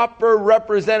being proper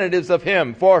representatives of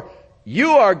Him. For you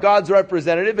are God's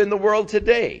representative in the world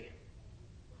today.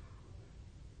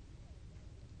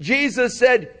 Jesus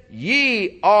said,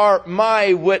 ye are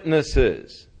my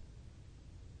witnesses.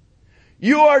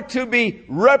 You are to be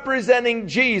representing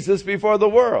Jesus before the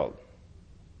world.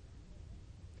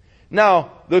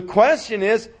 Now, the question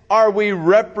is, are we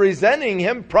representing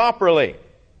Him properly?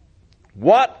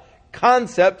 What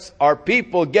concepts are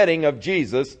people getting of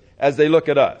Jesus as they look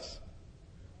at us?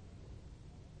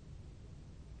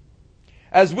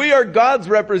 As we are God's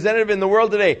representative in the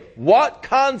world today, what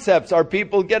concepts are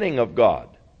people getting of God?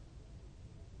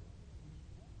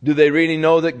 Do they really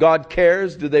know that God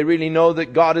cares? Do they really know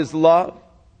that God is love?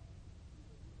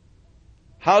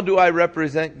 How do I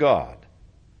represent God?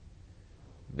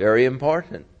 Very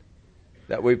important.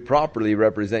 that we properly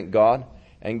represent God.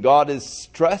 And God is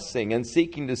stressing and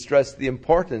seeking to stress the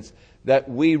importance that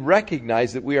we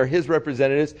recognize that we are His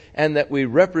representatives and that we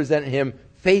represent Him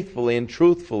faithfully and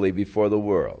truthfully before the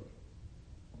world.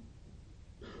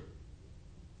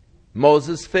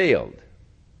 Moses failed.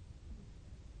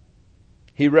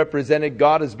 He represented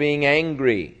God as being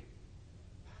angry.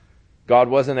 God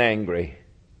wasn't angry.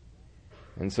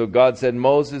 And so God said,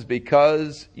 Moses,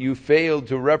 because you failed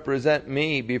to represent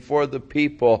me before the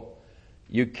people,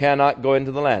 you cannot go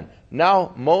into the land.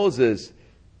 Now Moses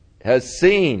has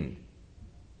seen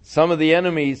some of the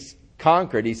enemies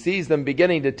conquered. He sees them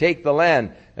beginning to take the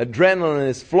land. Adrenaline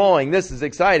is flowing. This is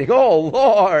exciting. Oh,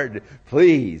 Lord,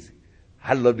 please.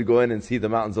 I'd love to go in and see the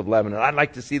mountains of Lebanon. I'd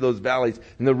like to see those valleys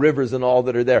and the rivers and all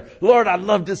that are there. Lord, I'd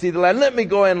love to see the land. Let me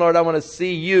go in, Lord. I want to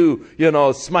see you,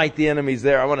 smite the enemies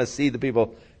there. I want to see the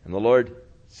people. And the Lord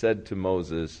said to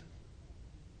Moses,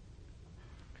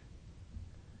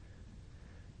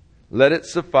 let it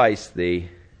suffice thee.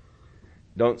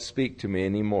 Don't speak to me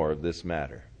any more of this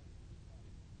matter.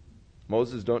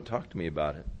 Moses, don't talk to me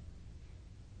about it.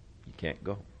 You can't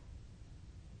go.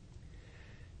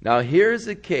 Now here's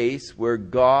a case where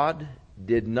God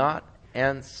did not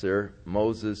answer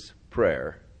Moses'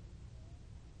 prayer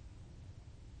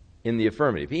in the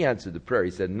affirmative. He answered the prayer. He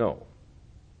said no.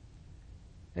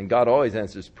 And God always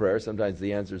answers prayer. Sometimes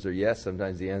the answers are yes,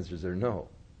 sometimes the answers are no.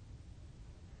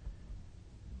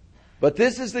 But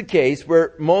this is the case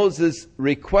where Moses'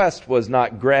 request was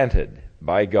not granted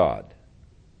by God.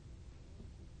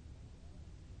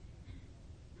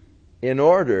 In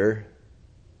order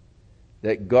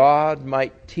that God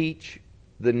might teach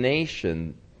the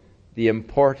nation the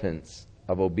importance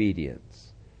of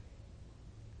obedience.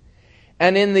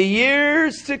 And in the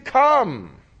years to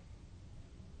come,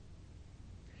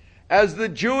 as the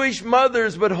Jewish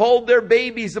mothers would hold their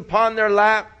babies upon their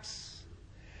laps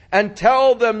and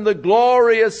tell them the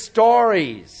glorious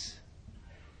stories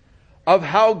of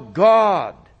how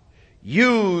God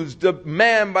used a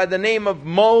man by the name of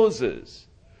Moses,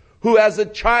 who as a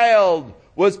child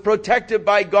was protected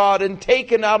by God and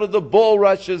taken out of the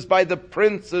bulrushes by the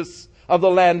princess of the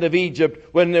land of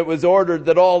Egypt when it was ordered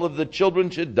that all of the children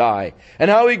should die. And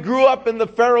how he grew up in the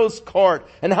Pharaoh's court,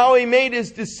 and how he made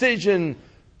his decision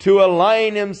to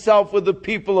align himself with the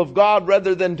people of God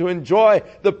rather than to enjoy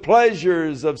the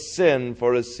pleasures of sin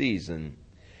for a season.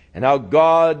 And how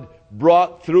God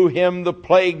brought through him the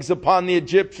plagues upon the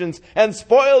Egyptians and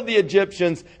spoiled the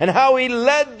Egyptians, and how he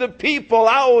led the people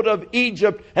out of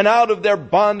Egypt and out of their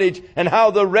bondage, and how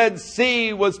the Red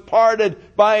Sea was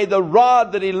parted by the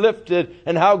rod that he lifted,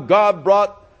 and how God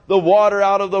brought the water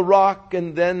out of the rock,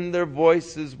 and then their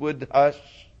voices would hush.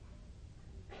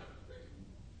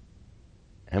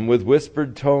 And with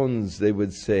whispered tones they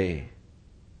would say,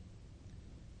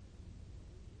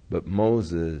 but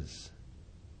Moses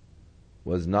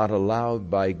was not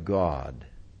allowed by God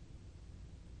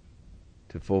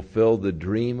to fulfill the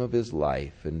dream of his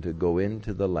life and to go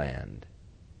into the land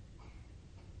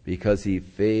because he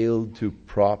failed to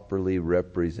properly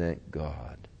represent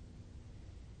God.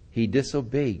 He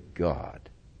disobeyed God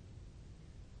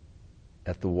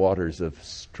at the waters of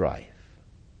strife,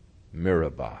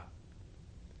 Meribah.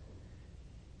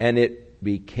 And it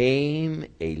became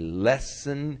a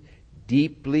lesson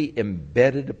deeply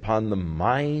embedded upon the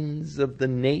minds of the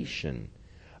nation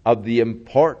of the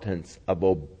importance of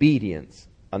obedience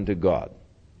unto God.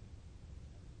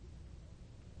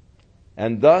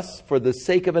 And thus, for the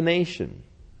sake of a nation,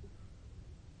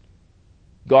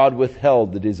 God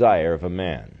withheld the desire of a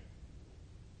man.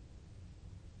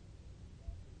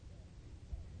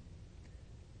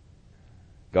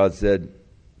 God said,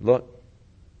 look,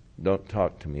 don't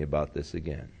talk to me about this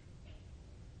again.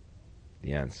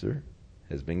 The answer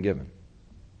has been given.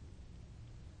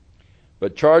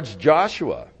 But charge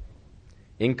Joshua,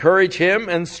 encourage him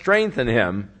and strengthen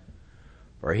him,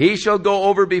 for he shall go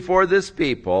over before this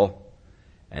people,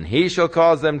 and he shall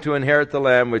cause them to inherit the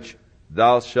land which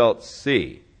thou shalt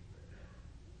see.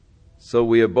 So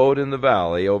we abode in the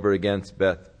valley over against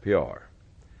Beth Peor.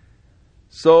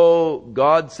 So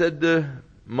God said to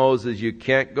Moses, you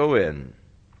can't go in,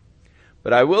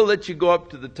 but I will let you go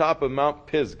up to the top of Mount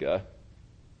Pisgah,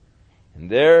 and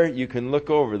there you can look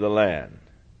over the land.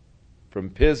 From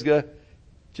Pisgah,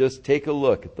 just take a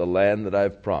look at the land that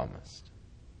I've promised.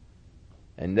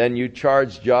 And then you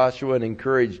charge Joshua and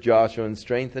encourage Joshua and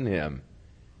strengthen him,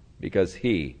 because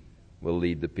he will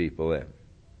lead the people in.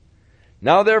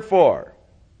 Now therefore,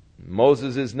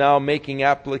 Moses is now making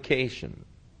application.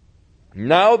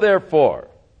 Now therefore,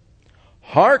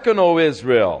 hearken, O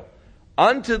Israel,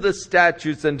 unto the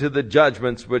statutes and to the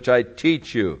judgments which I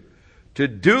teach you, to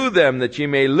do them, that ye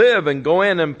may live and go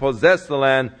in and possess the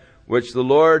land which the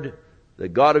Lord, the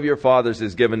God of your fathers,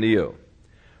 has given to you.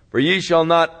 For ye shall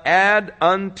not add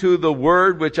unto the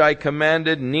word which I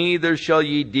commanded, neither shall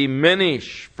ye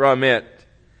diminish from it,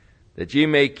 that ye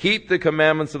may keep the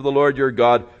commandments of the Lord your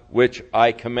God, which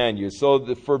I command you. So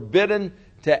the forbidden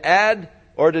to add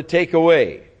or to take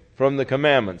away from the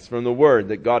commandments, from the word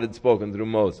that God had spoken through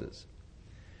Moses.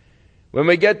 When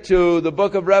we get to the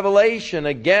book of Revelation,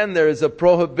 again there is a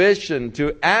prohibition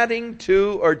to adding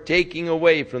to or taking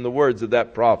away from the words of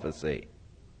that prophecy.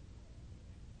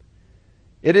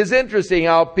 It is interesting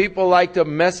how people like to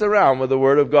mess around with the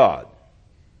Word of God.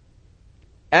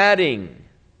 Adding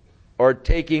or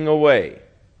taking away.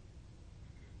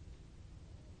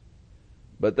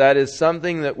 But that is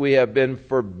something that we have been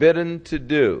forbidden to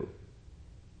do.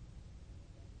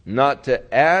 Not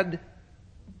to add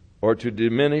or to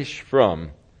diminish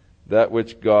from that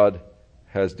which God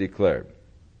has declared.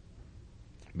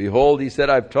 Behold, he said,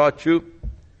 I've taught you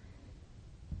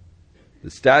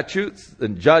the statutes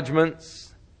and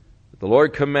judgments that the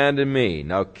Lord commanded me.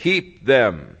 Now keep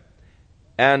them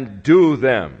and do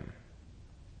them,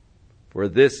 for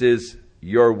this is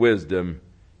your wisdom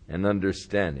and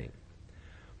understanding.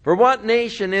 For what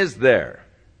nation is there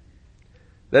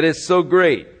that is so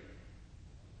great,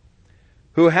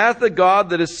 who hath a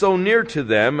God that is so near to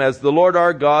them, as the Lord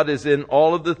our God is in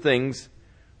all of the things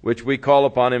which we call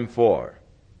upon him for?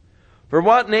 For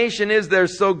what nation is there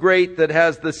so great that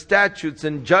has the statutes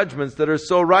and judgments that are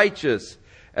so righteous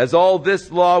as all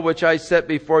this law which I set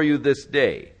before you this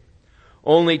day?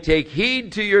 Only take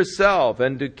heed to yourself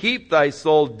and to keep thy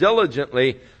soul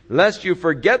diligently, lest you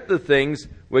forget the things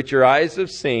which your eyes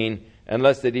have seen, and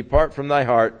lest they depart from thy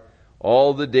heart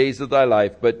all the days of thy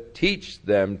life. But teach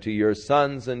them to your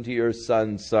sons and to your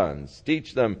sons' sons.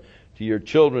 Teach them to your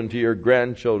children, to your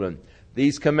grandchildren.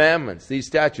 These commandments, these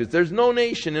statutes. There's no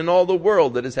nation in all the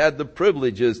world that has had the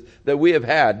privileges that we have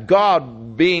had.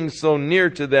 God being so near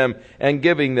to them and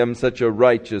giving them such a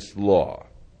righteous law.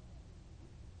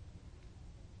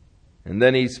 And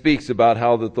then he speaks about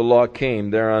how that the law came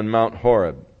there on Mount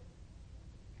Horeb,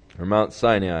 or Mount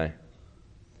Sinai,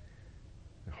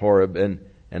 Horeb,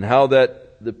 and how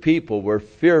that the people were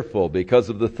fearful because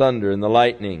of the thunder and the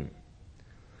lightning.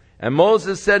 And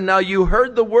Moses said, now you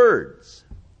heard the words,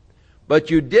 but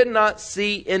you did not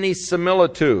see any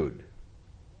similitude.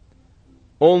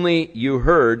 Only you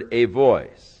heard a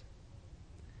voice.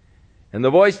 And the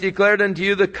voice declared unto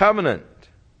you the covenant.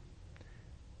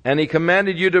 And he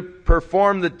commanded you to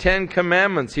perform the 10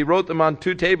 commandments. He wrote them on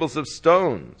 2 tables of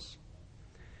stones.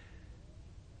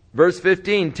 Verse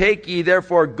 15, take ye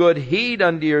therefore good heed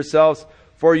unto yourselves,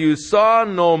 for you saw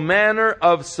no manner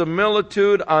of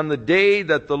similitude on the day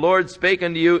that the Lord spake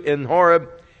unto you in Horeb,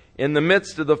 in the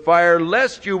midst of the fire,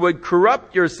 lest you would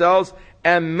corrupt yourselves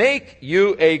and make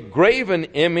you a graven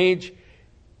image,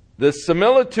 the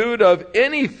similitude of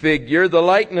any figure, the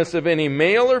likeness of any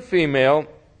male or female,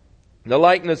 the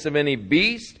likeness of any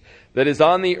beast that is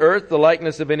on the earth, the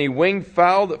likeness of any winged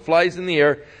fowl that flies in the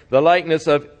air, the likeness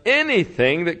of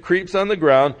anything that creeps on the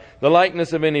ground, the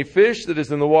likeness of any fish that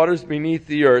is in the waters beneath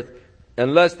the earth,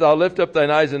 unless thou lift up thine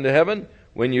eyes into heaven,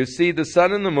 when you see the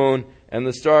sun and the moon and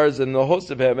the stars and the hosts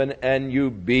of heaven, and you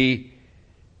be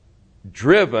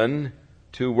driven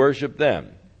to worship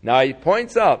them. Now he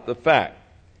points out the fact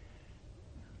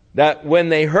that when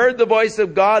they heard the voice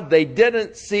of God, they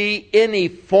didn't see any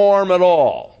form at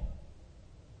all.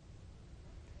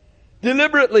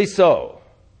 Deliberately so.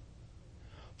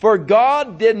 For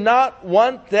God did not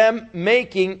want them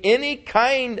making any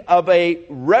kind of a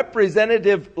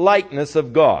representative likeness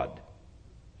of God.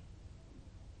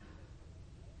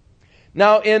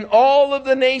 Now, in all of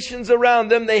the nations around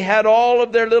them, they had all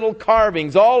of their little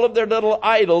carvings, all of their little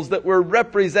idols that were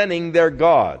representing their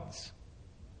gods.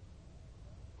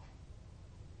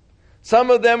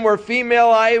 Some of them were female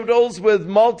idols with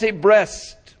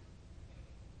multi-breast.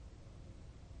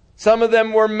 Some of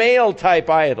them were male-type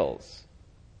idols.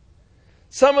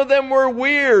 Some of them were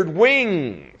weird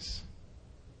wings.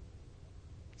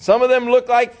 Some of them looked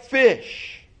like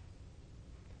fish.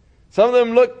 Some of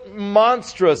them looked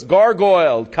monstrous,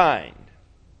 gargoyled kind.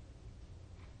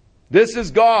 This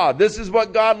is God. This is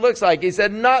what God looks like. He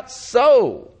said, not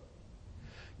so.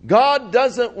 God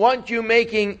doesn't want you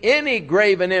making any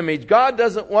graven image. God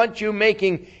doesn't want you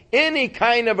making any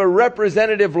kind of a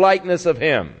representative likeness of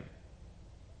Him.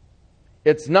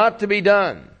 It's not to be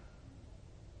done.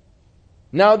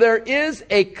 Now there is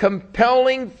a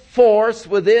compelling force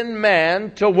within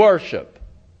man to worship.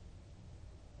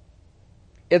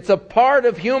 It's a part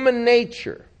of human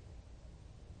nature.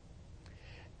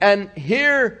 And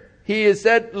here He has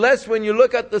said, lest when you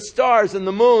look at the stars and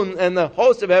the moon and the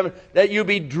host of heaven, that you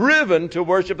be driven to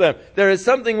worship them. There is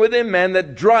something within man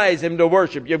that drives him to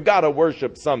worship. You've got to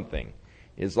worship something.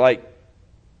 It's like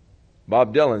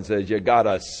Bob Dylan says, you got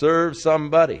to serve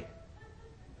somebody.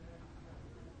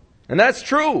 And that's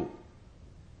true.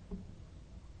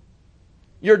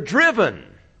 You're driven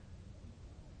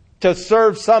to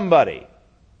serve somebody.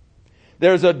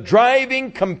 There's a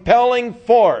driving, compelling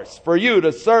force for you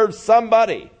to serve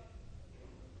somebody.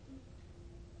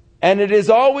 And it is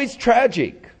always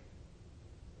tragic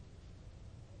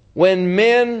when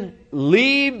men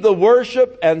leave the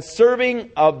worship and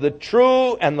serving of the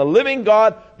true and the living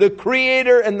God, the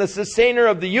creator and the sustainer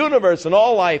of the universe and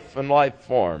all life and life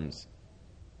forms.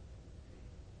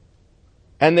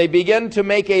 And they begin to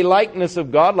make a likeness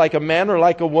of God, like a man or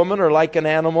like a woman or like an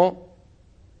animal.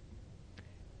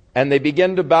 And they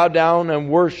begin to bow down and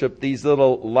worship these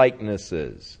little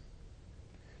likenesses.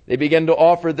 They begin to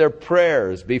offer their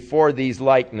prayers before these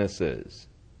likenesses.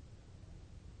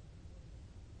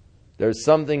 There's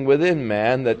something within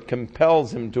man that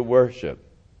compels him to worship.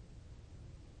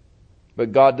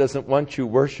 But God doesn't want you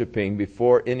worshiping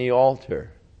before any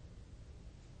altar.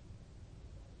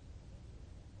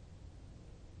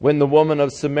 When the woman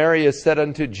of Samaria said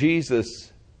unto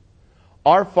Jesus,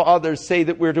 our fathers say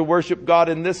that we're to worship God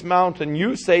in this mountain.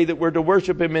 You say that we're to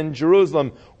worship Him in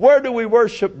Jerusalem. Where do we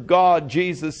worship God?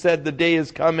 Jesus said, the day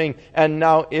is coming and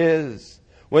now is,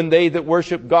 when they that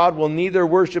worship God will neither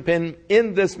worship Him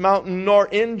in this mountain nor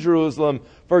in Jerusalem.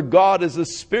 For God is a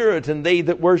spirit, and they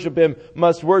that worship Him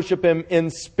must worship Him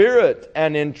in spirit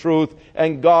and in truth.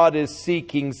 And God is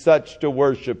seeking such to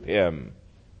worship Him.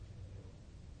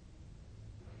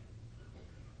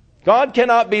 God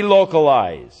cannot be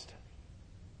localized.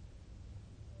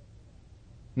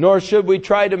 Nor should we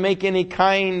try to make any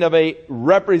kind of a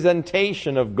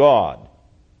representation of God.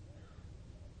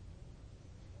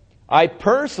 I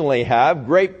personally have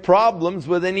great problems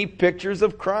with any pictures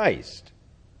of Christ.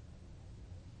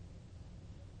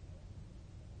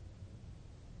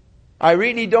 I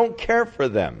really don't care for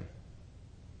them.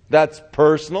 That's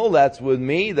personal. That's with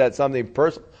me. That's something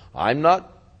personal. I'm not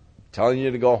telling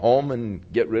you to go home and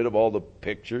get rid of all the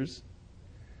pictures.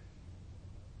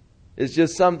 It's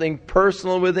just something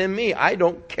personal within me. I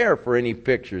don't care for any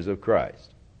pictures of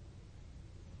Christ.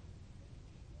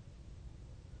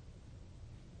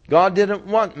 God didn't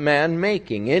want man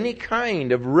making any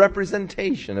kind of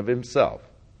representation of Himself.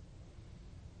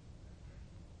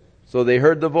 So they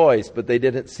heard the voice, but they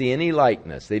didn't see any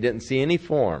likeness. They didn't see any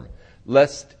form,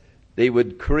 lest they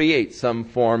would create some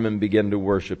form and begin to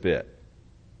worship it.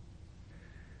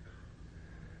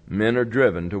 Men are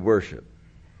driven to worship.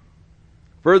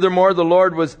 Furthermore, the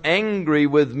Lord was angry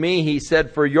with me, He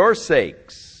said, for your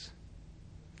sakes.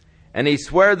 And He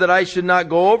sware that I should not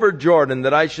go over Jordan,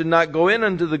 that I should not go in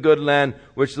unto the good land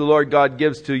which the Lord God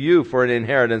gives to you for an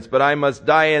inheritance. But I must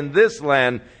die in this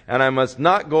land, and I must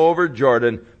not go over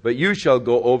Jordan, but you shall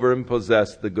go over and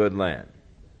possess the good land.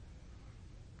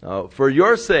 Now, for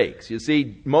your sakes, you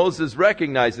see, Moses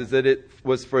recognizes that it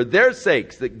was for their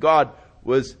sakes that God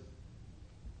was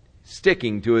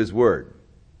sticking to His word.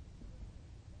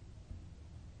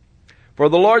 For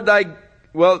the Lord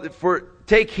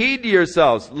take heed to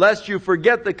yourselves, lest you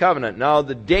forget the covenant. Now,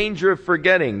 the danger of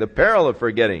forgetting, the peril of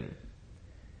forgetting,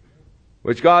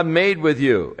 which God made with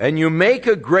you. And you make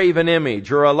a graven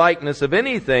image or a likeness of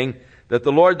anything that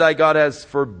the Lord thy God has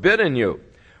forbidden you.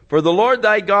 For the Lord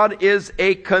thy God is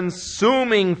a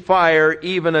consuming fire,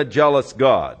 even a jealous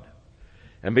God.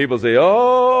 And people say,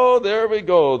 oh, there we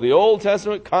go. The Old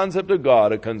Testament concept of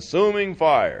God, a consuming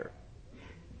fire.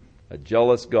 A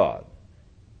jealous God.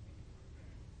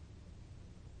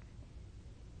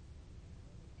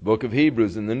 The book of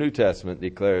Hebrews in the New Testament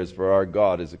declares, for our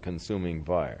God is a consuming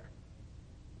fire.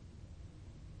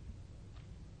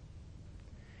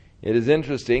 It is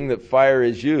interesting that fire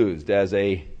is used as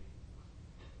a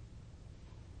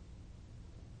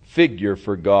figure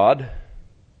for God.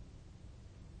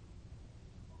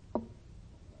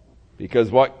 Because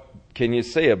what can you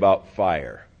say about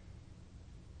fire?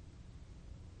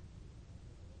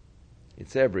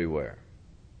 It's everywhere.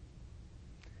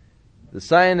 The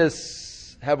scientists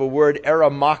have a word,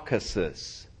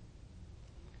 aromacasis,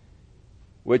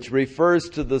 which refers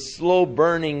to the slow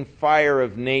burning fire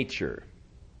of nature.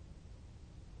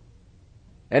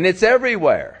 And it's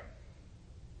everywhere.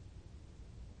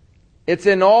 It's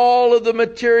in all of the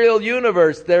material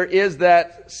universe. There is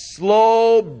that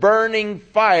slow burning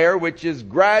fire which is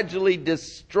gradually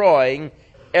destroying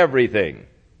everything.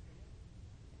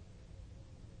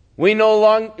 We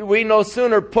no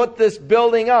sooner put this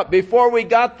building up. Before we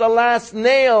got the last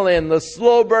nail in, the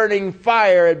slow-burning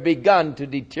fire had begun to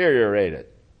deteriorate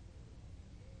it.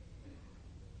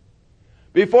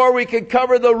 Before we could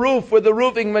cover the roof with the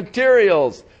roofing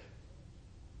materials,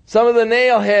 some of the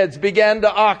nail heads began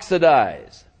to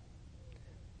oxidize.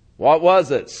 What was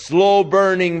it?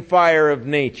 Slow-burning fire of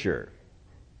nature.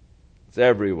 It's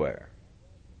everywhere.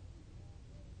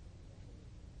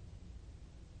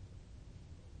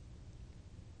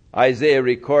 Isaiah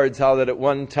records how that at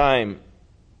one time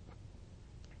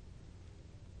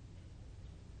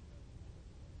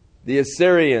the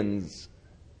Assyrians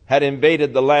had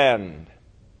invaded the land.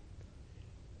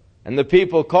 And the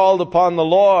people called upon the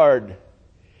Lord.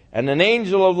 And an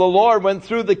angel of the Lord went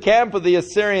through the camp of the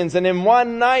Assyrians and in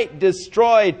one night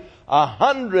destroyed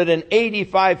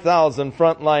 185,000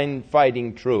 frontline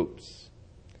fighting troops.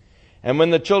 And when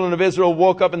the children of Israel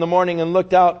woke up in the morning and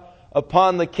looked out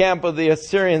upon the camp of the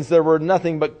Assyrians, there were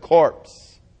nothing but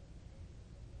corpse.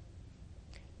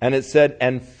 And it said,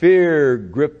 and fear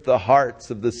gripped the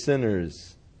hearts of the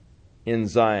sinners in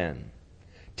Zion.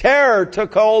 Terror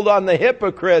took hold on the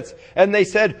hypocrites, and they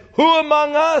said, who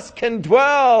among us can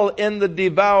dwell in the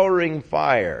devouring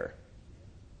fire?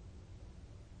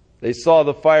 They saw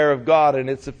the fire of God and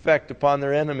its effect upon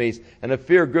their enemies, and a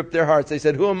fear gripped their hearts. They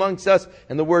said, who amongst us?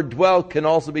 And the word dwell can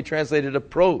also be translated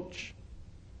approach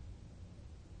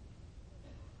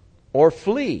or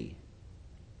flee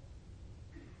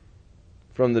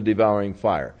from the devouring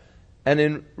fire. And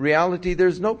in reality,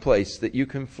 there's no place that you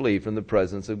can flee from the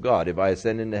presence of God. If I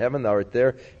ascend into heaven, thou art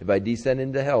there. If I descend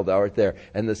into hell, thou art there.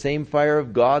 And the same fire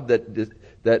of God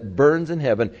that burns in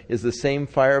heaven is the same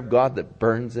fire of God that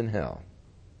burns in hell.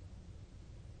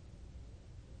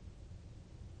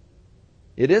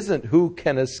 It isn't who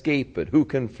can escape it, who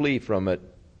can flee from it.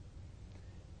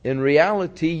 In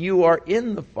reality, you are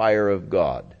in the fire of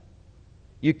God.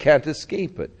 You can't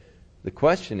escape it. The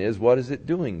question is, what is it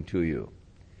doing to you?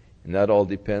 And that all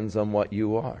depends on what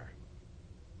you are.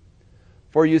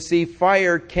 For you see,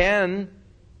 fire can,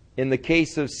 in the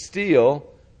case of steel,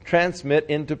 transmit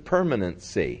into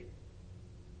permanency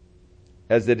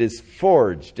as it is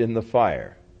forged in the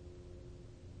fire,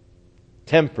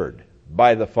 tempered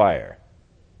by the fire,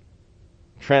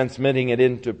 transmitting it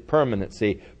into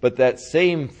permanency. But that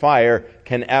same fire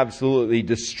can absolutely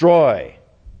destroy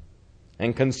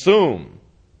and consume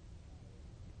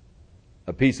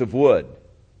a piece of wood.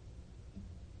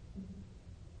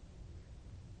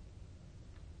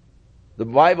 The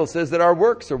Bible says that our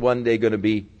works are one day going to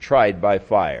be tried by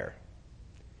fire.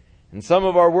 And some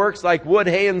of our works, like wood,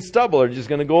 hay, and stubble, are just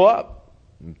going to go up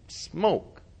and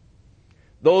smoke.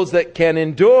 Those that can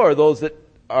endure, those that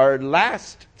are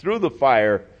last through the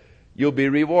fire, you'll be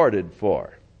rewarded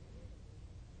for.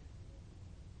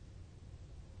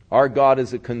 Our God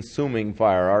is a consuming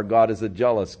fire. Our God is a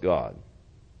jealous God.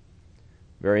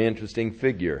 Very interesting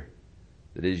figure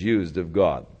that is used of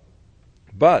God.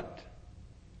 But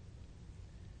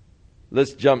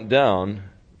let's jump down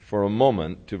for a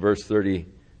moment to verse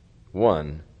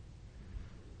 31.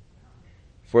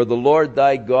 For the Lord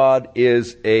thy God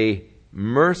is a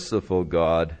merciful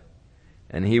God,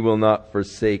 and he will not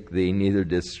forsake thee, neither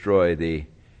destroy thee,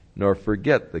 nor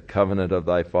forget the covenant of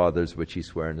thy fathers which he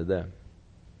sware unto them.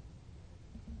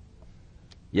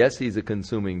 Yes, he's a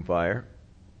consuming fire.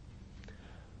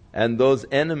 And those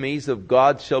enemies of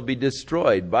God shall be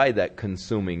destroyed by that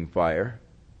consuming fire.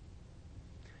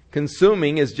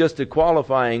 Consuming is just a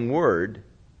qualifying word.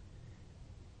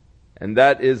 And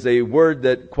that is a word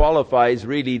that qualifies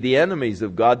really the enemies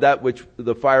of God, that which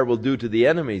the fire will do to the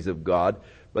enemies of God.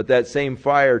 But that same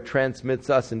fire transmits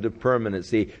us into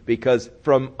permanency, because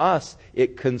from us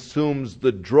it consumes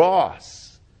the dross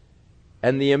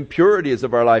and the impurities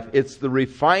of our life. It's the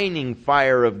refining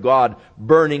fire of God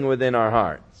burning within our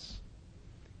hearts.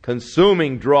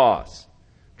 Consuming dross,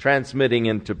 transmitting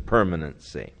into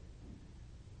permanency.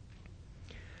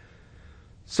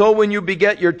 So when you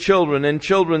beget your children and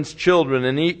children's children,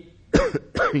 and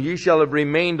ye shall have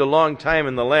remained a long time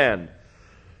in the land,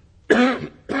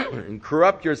 and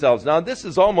corrupt yourselves. Now this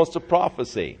is almost a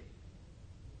prophecy.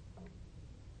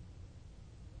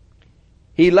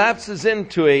 He lapses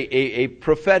into a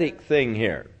prophetic thing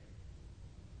here.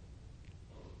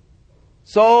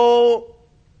 So,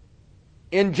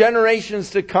 in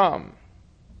generations to come,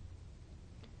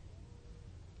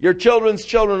 your children's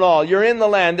children all, you're in the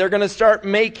land, they're going to start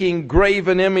making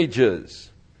graven images.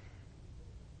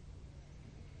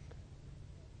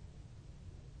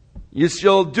 You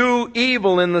shall do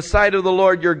evil in the sight of the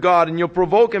Lord your God, and you'll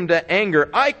provoke him to anger.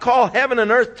 I call heaven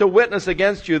and earth to witness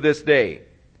against you this day,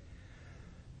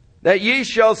 that ye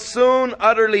shall soon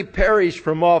utterly perish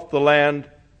from off the land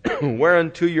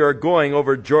whereunto you are going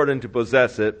over Jordan to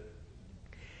possess it.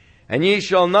 And ye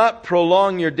shall not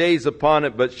prolong your days upon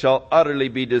it, but shall utterly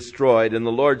be destroyed. And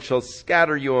the Lord shall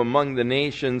scatter you among the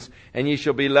nations, and ye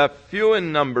shall be left few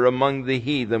in number among the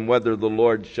heathen, whither the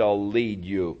Lord shall lead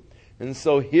you. And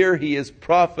so here he is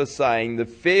prophesying the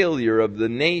failure of the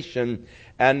nation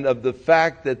and of the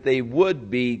fact that they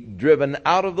would be driven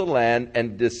out of the land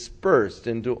and dispersed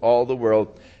into all the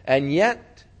world. And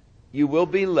yet you will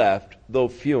be left, though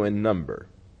few in number.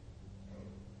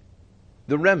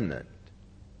 The remnant.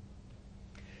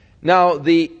 Now,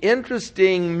 the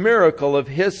interesting miracle of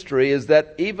history is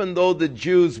that even though the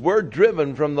Jews were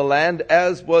driven from the land,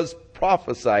 as was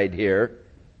prophesied here,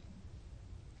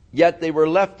 yet they were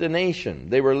left a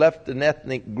nation. They were left an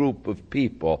ethnic group of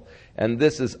people. And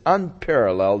this is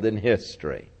unparalleled in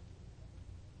history.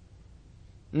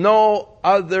 No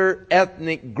other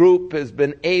ethnic group has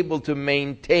been able to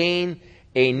maintain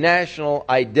a national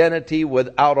identity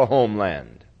without a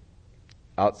homeland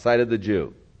outside of the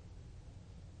Jew.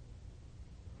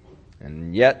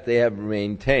 And yet they have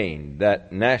maintained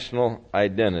that national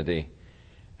identity.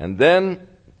 And then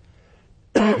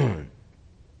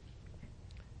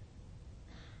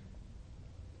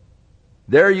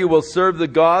there you will serve the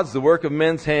gods, the work of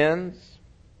men's hands,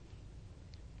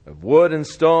 of wood and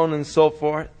stone and so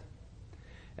forth.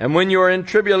 And when you are in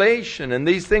tribulation and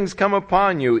these things come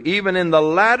upon you, even in the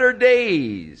latter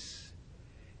days,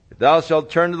 if thou shalt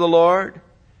turn to the Lord,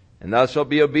 and thou shalt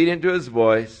be obedient to his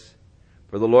voice,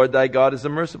 for the Lord thy God is a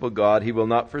merciful God. He will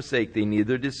not forsake thee,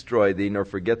 neither destroy thee, nor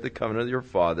forget the covenant of your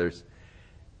fathers.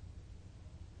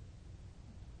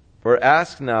 For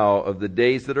ask now of the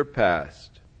days that are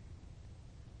past.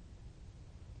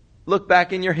 Look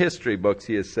back in your history books,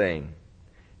 he is saying,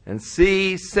 and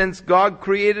see, since God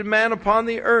created man upon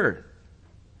the earth,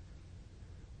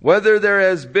 whether there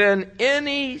has been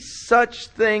any such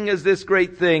thing as this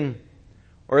great thing,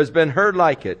 or has been heard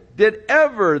like it. Did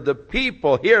ever the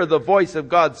people hear the voice of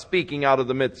God speaking out of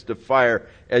the midst of fire,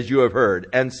 as you have heard,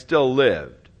 and still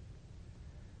lived?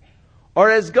 Or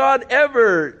has God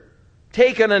ever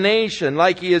taken a nation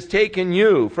like he has taken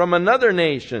you from another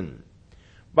nation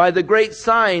by the great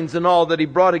signs and all that he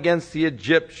brought against the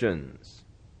Egyptians,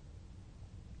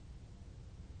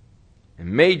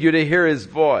 and made you to hear his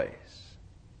voice?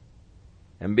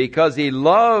 And because he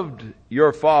loved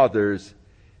your fathers,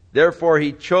 therefore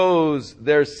he chose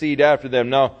their seed after them.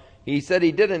 Now, he said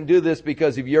he didn't do this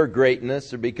because of your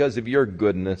greatness or because of your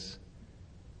goodness,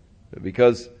 but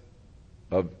because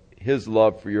of his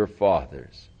love for your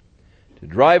fathers, to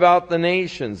drive out the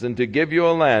nations and to give you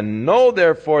a land. Know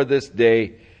therefore this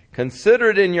day, consider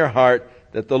it in your heart,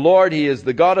 that the Lord, he is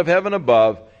the God of heaven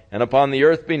above, and upon the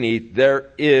earth beneath there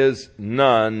is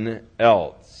none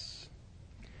else.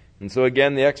 And so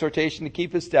again, the exhortation to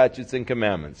keep his statutes and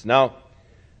commandments. Now,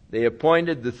 they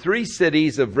appointed the 3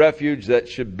 cities of refuge that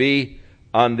should be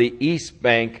on the east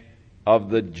bank of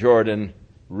the Jordan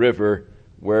River,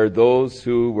 where those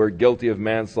who were guilty of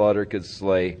manslaughter could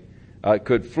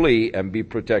flee and be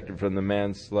protected from the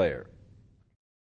manslayer.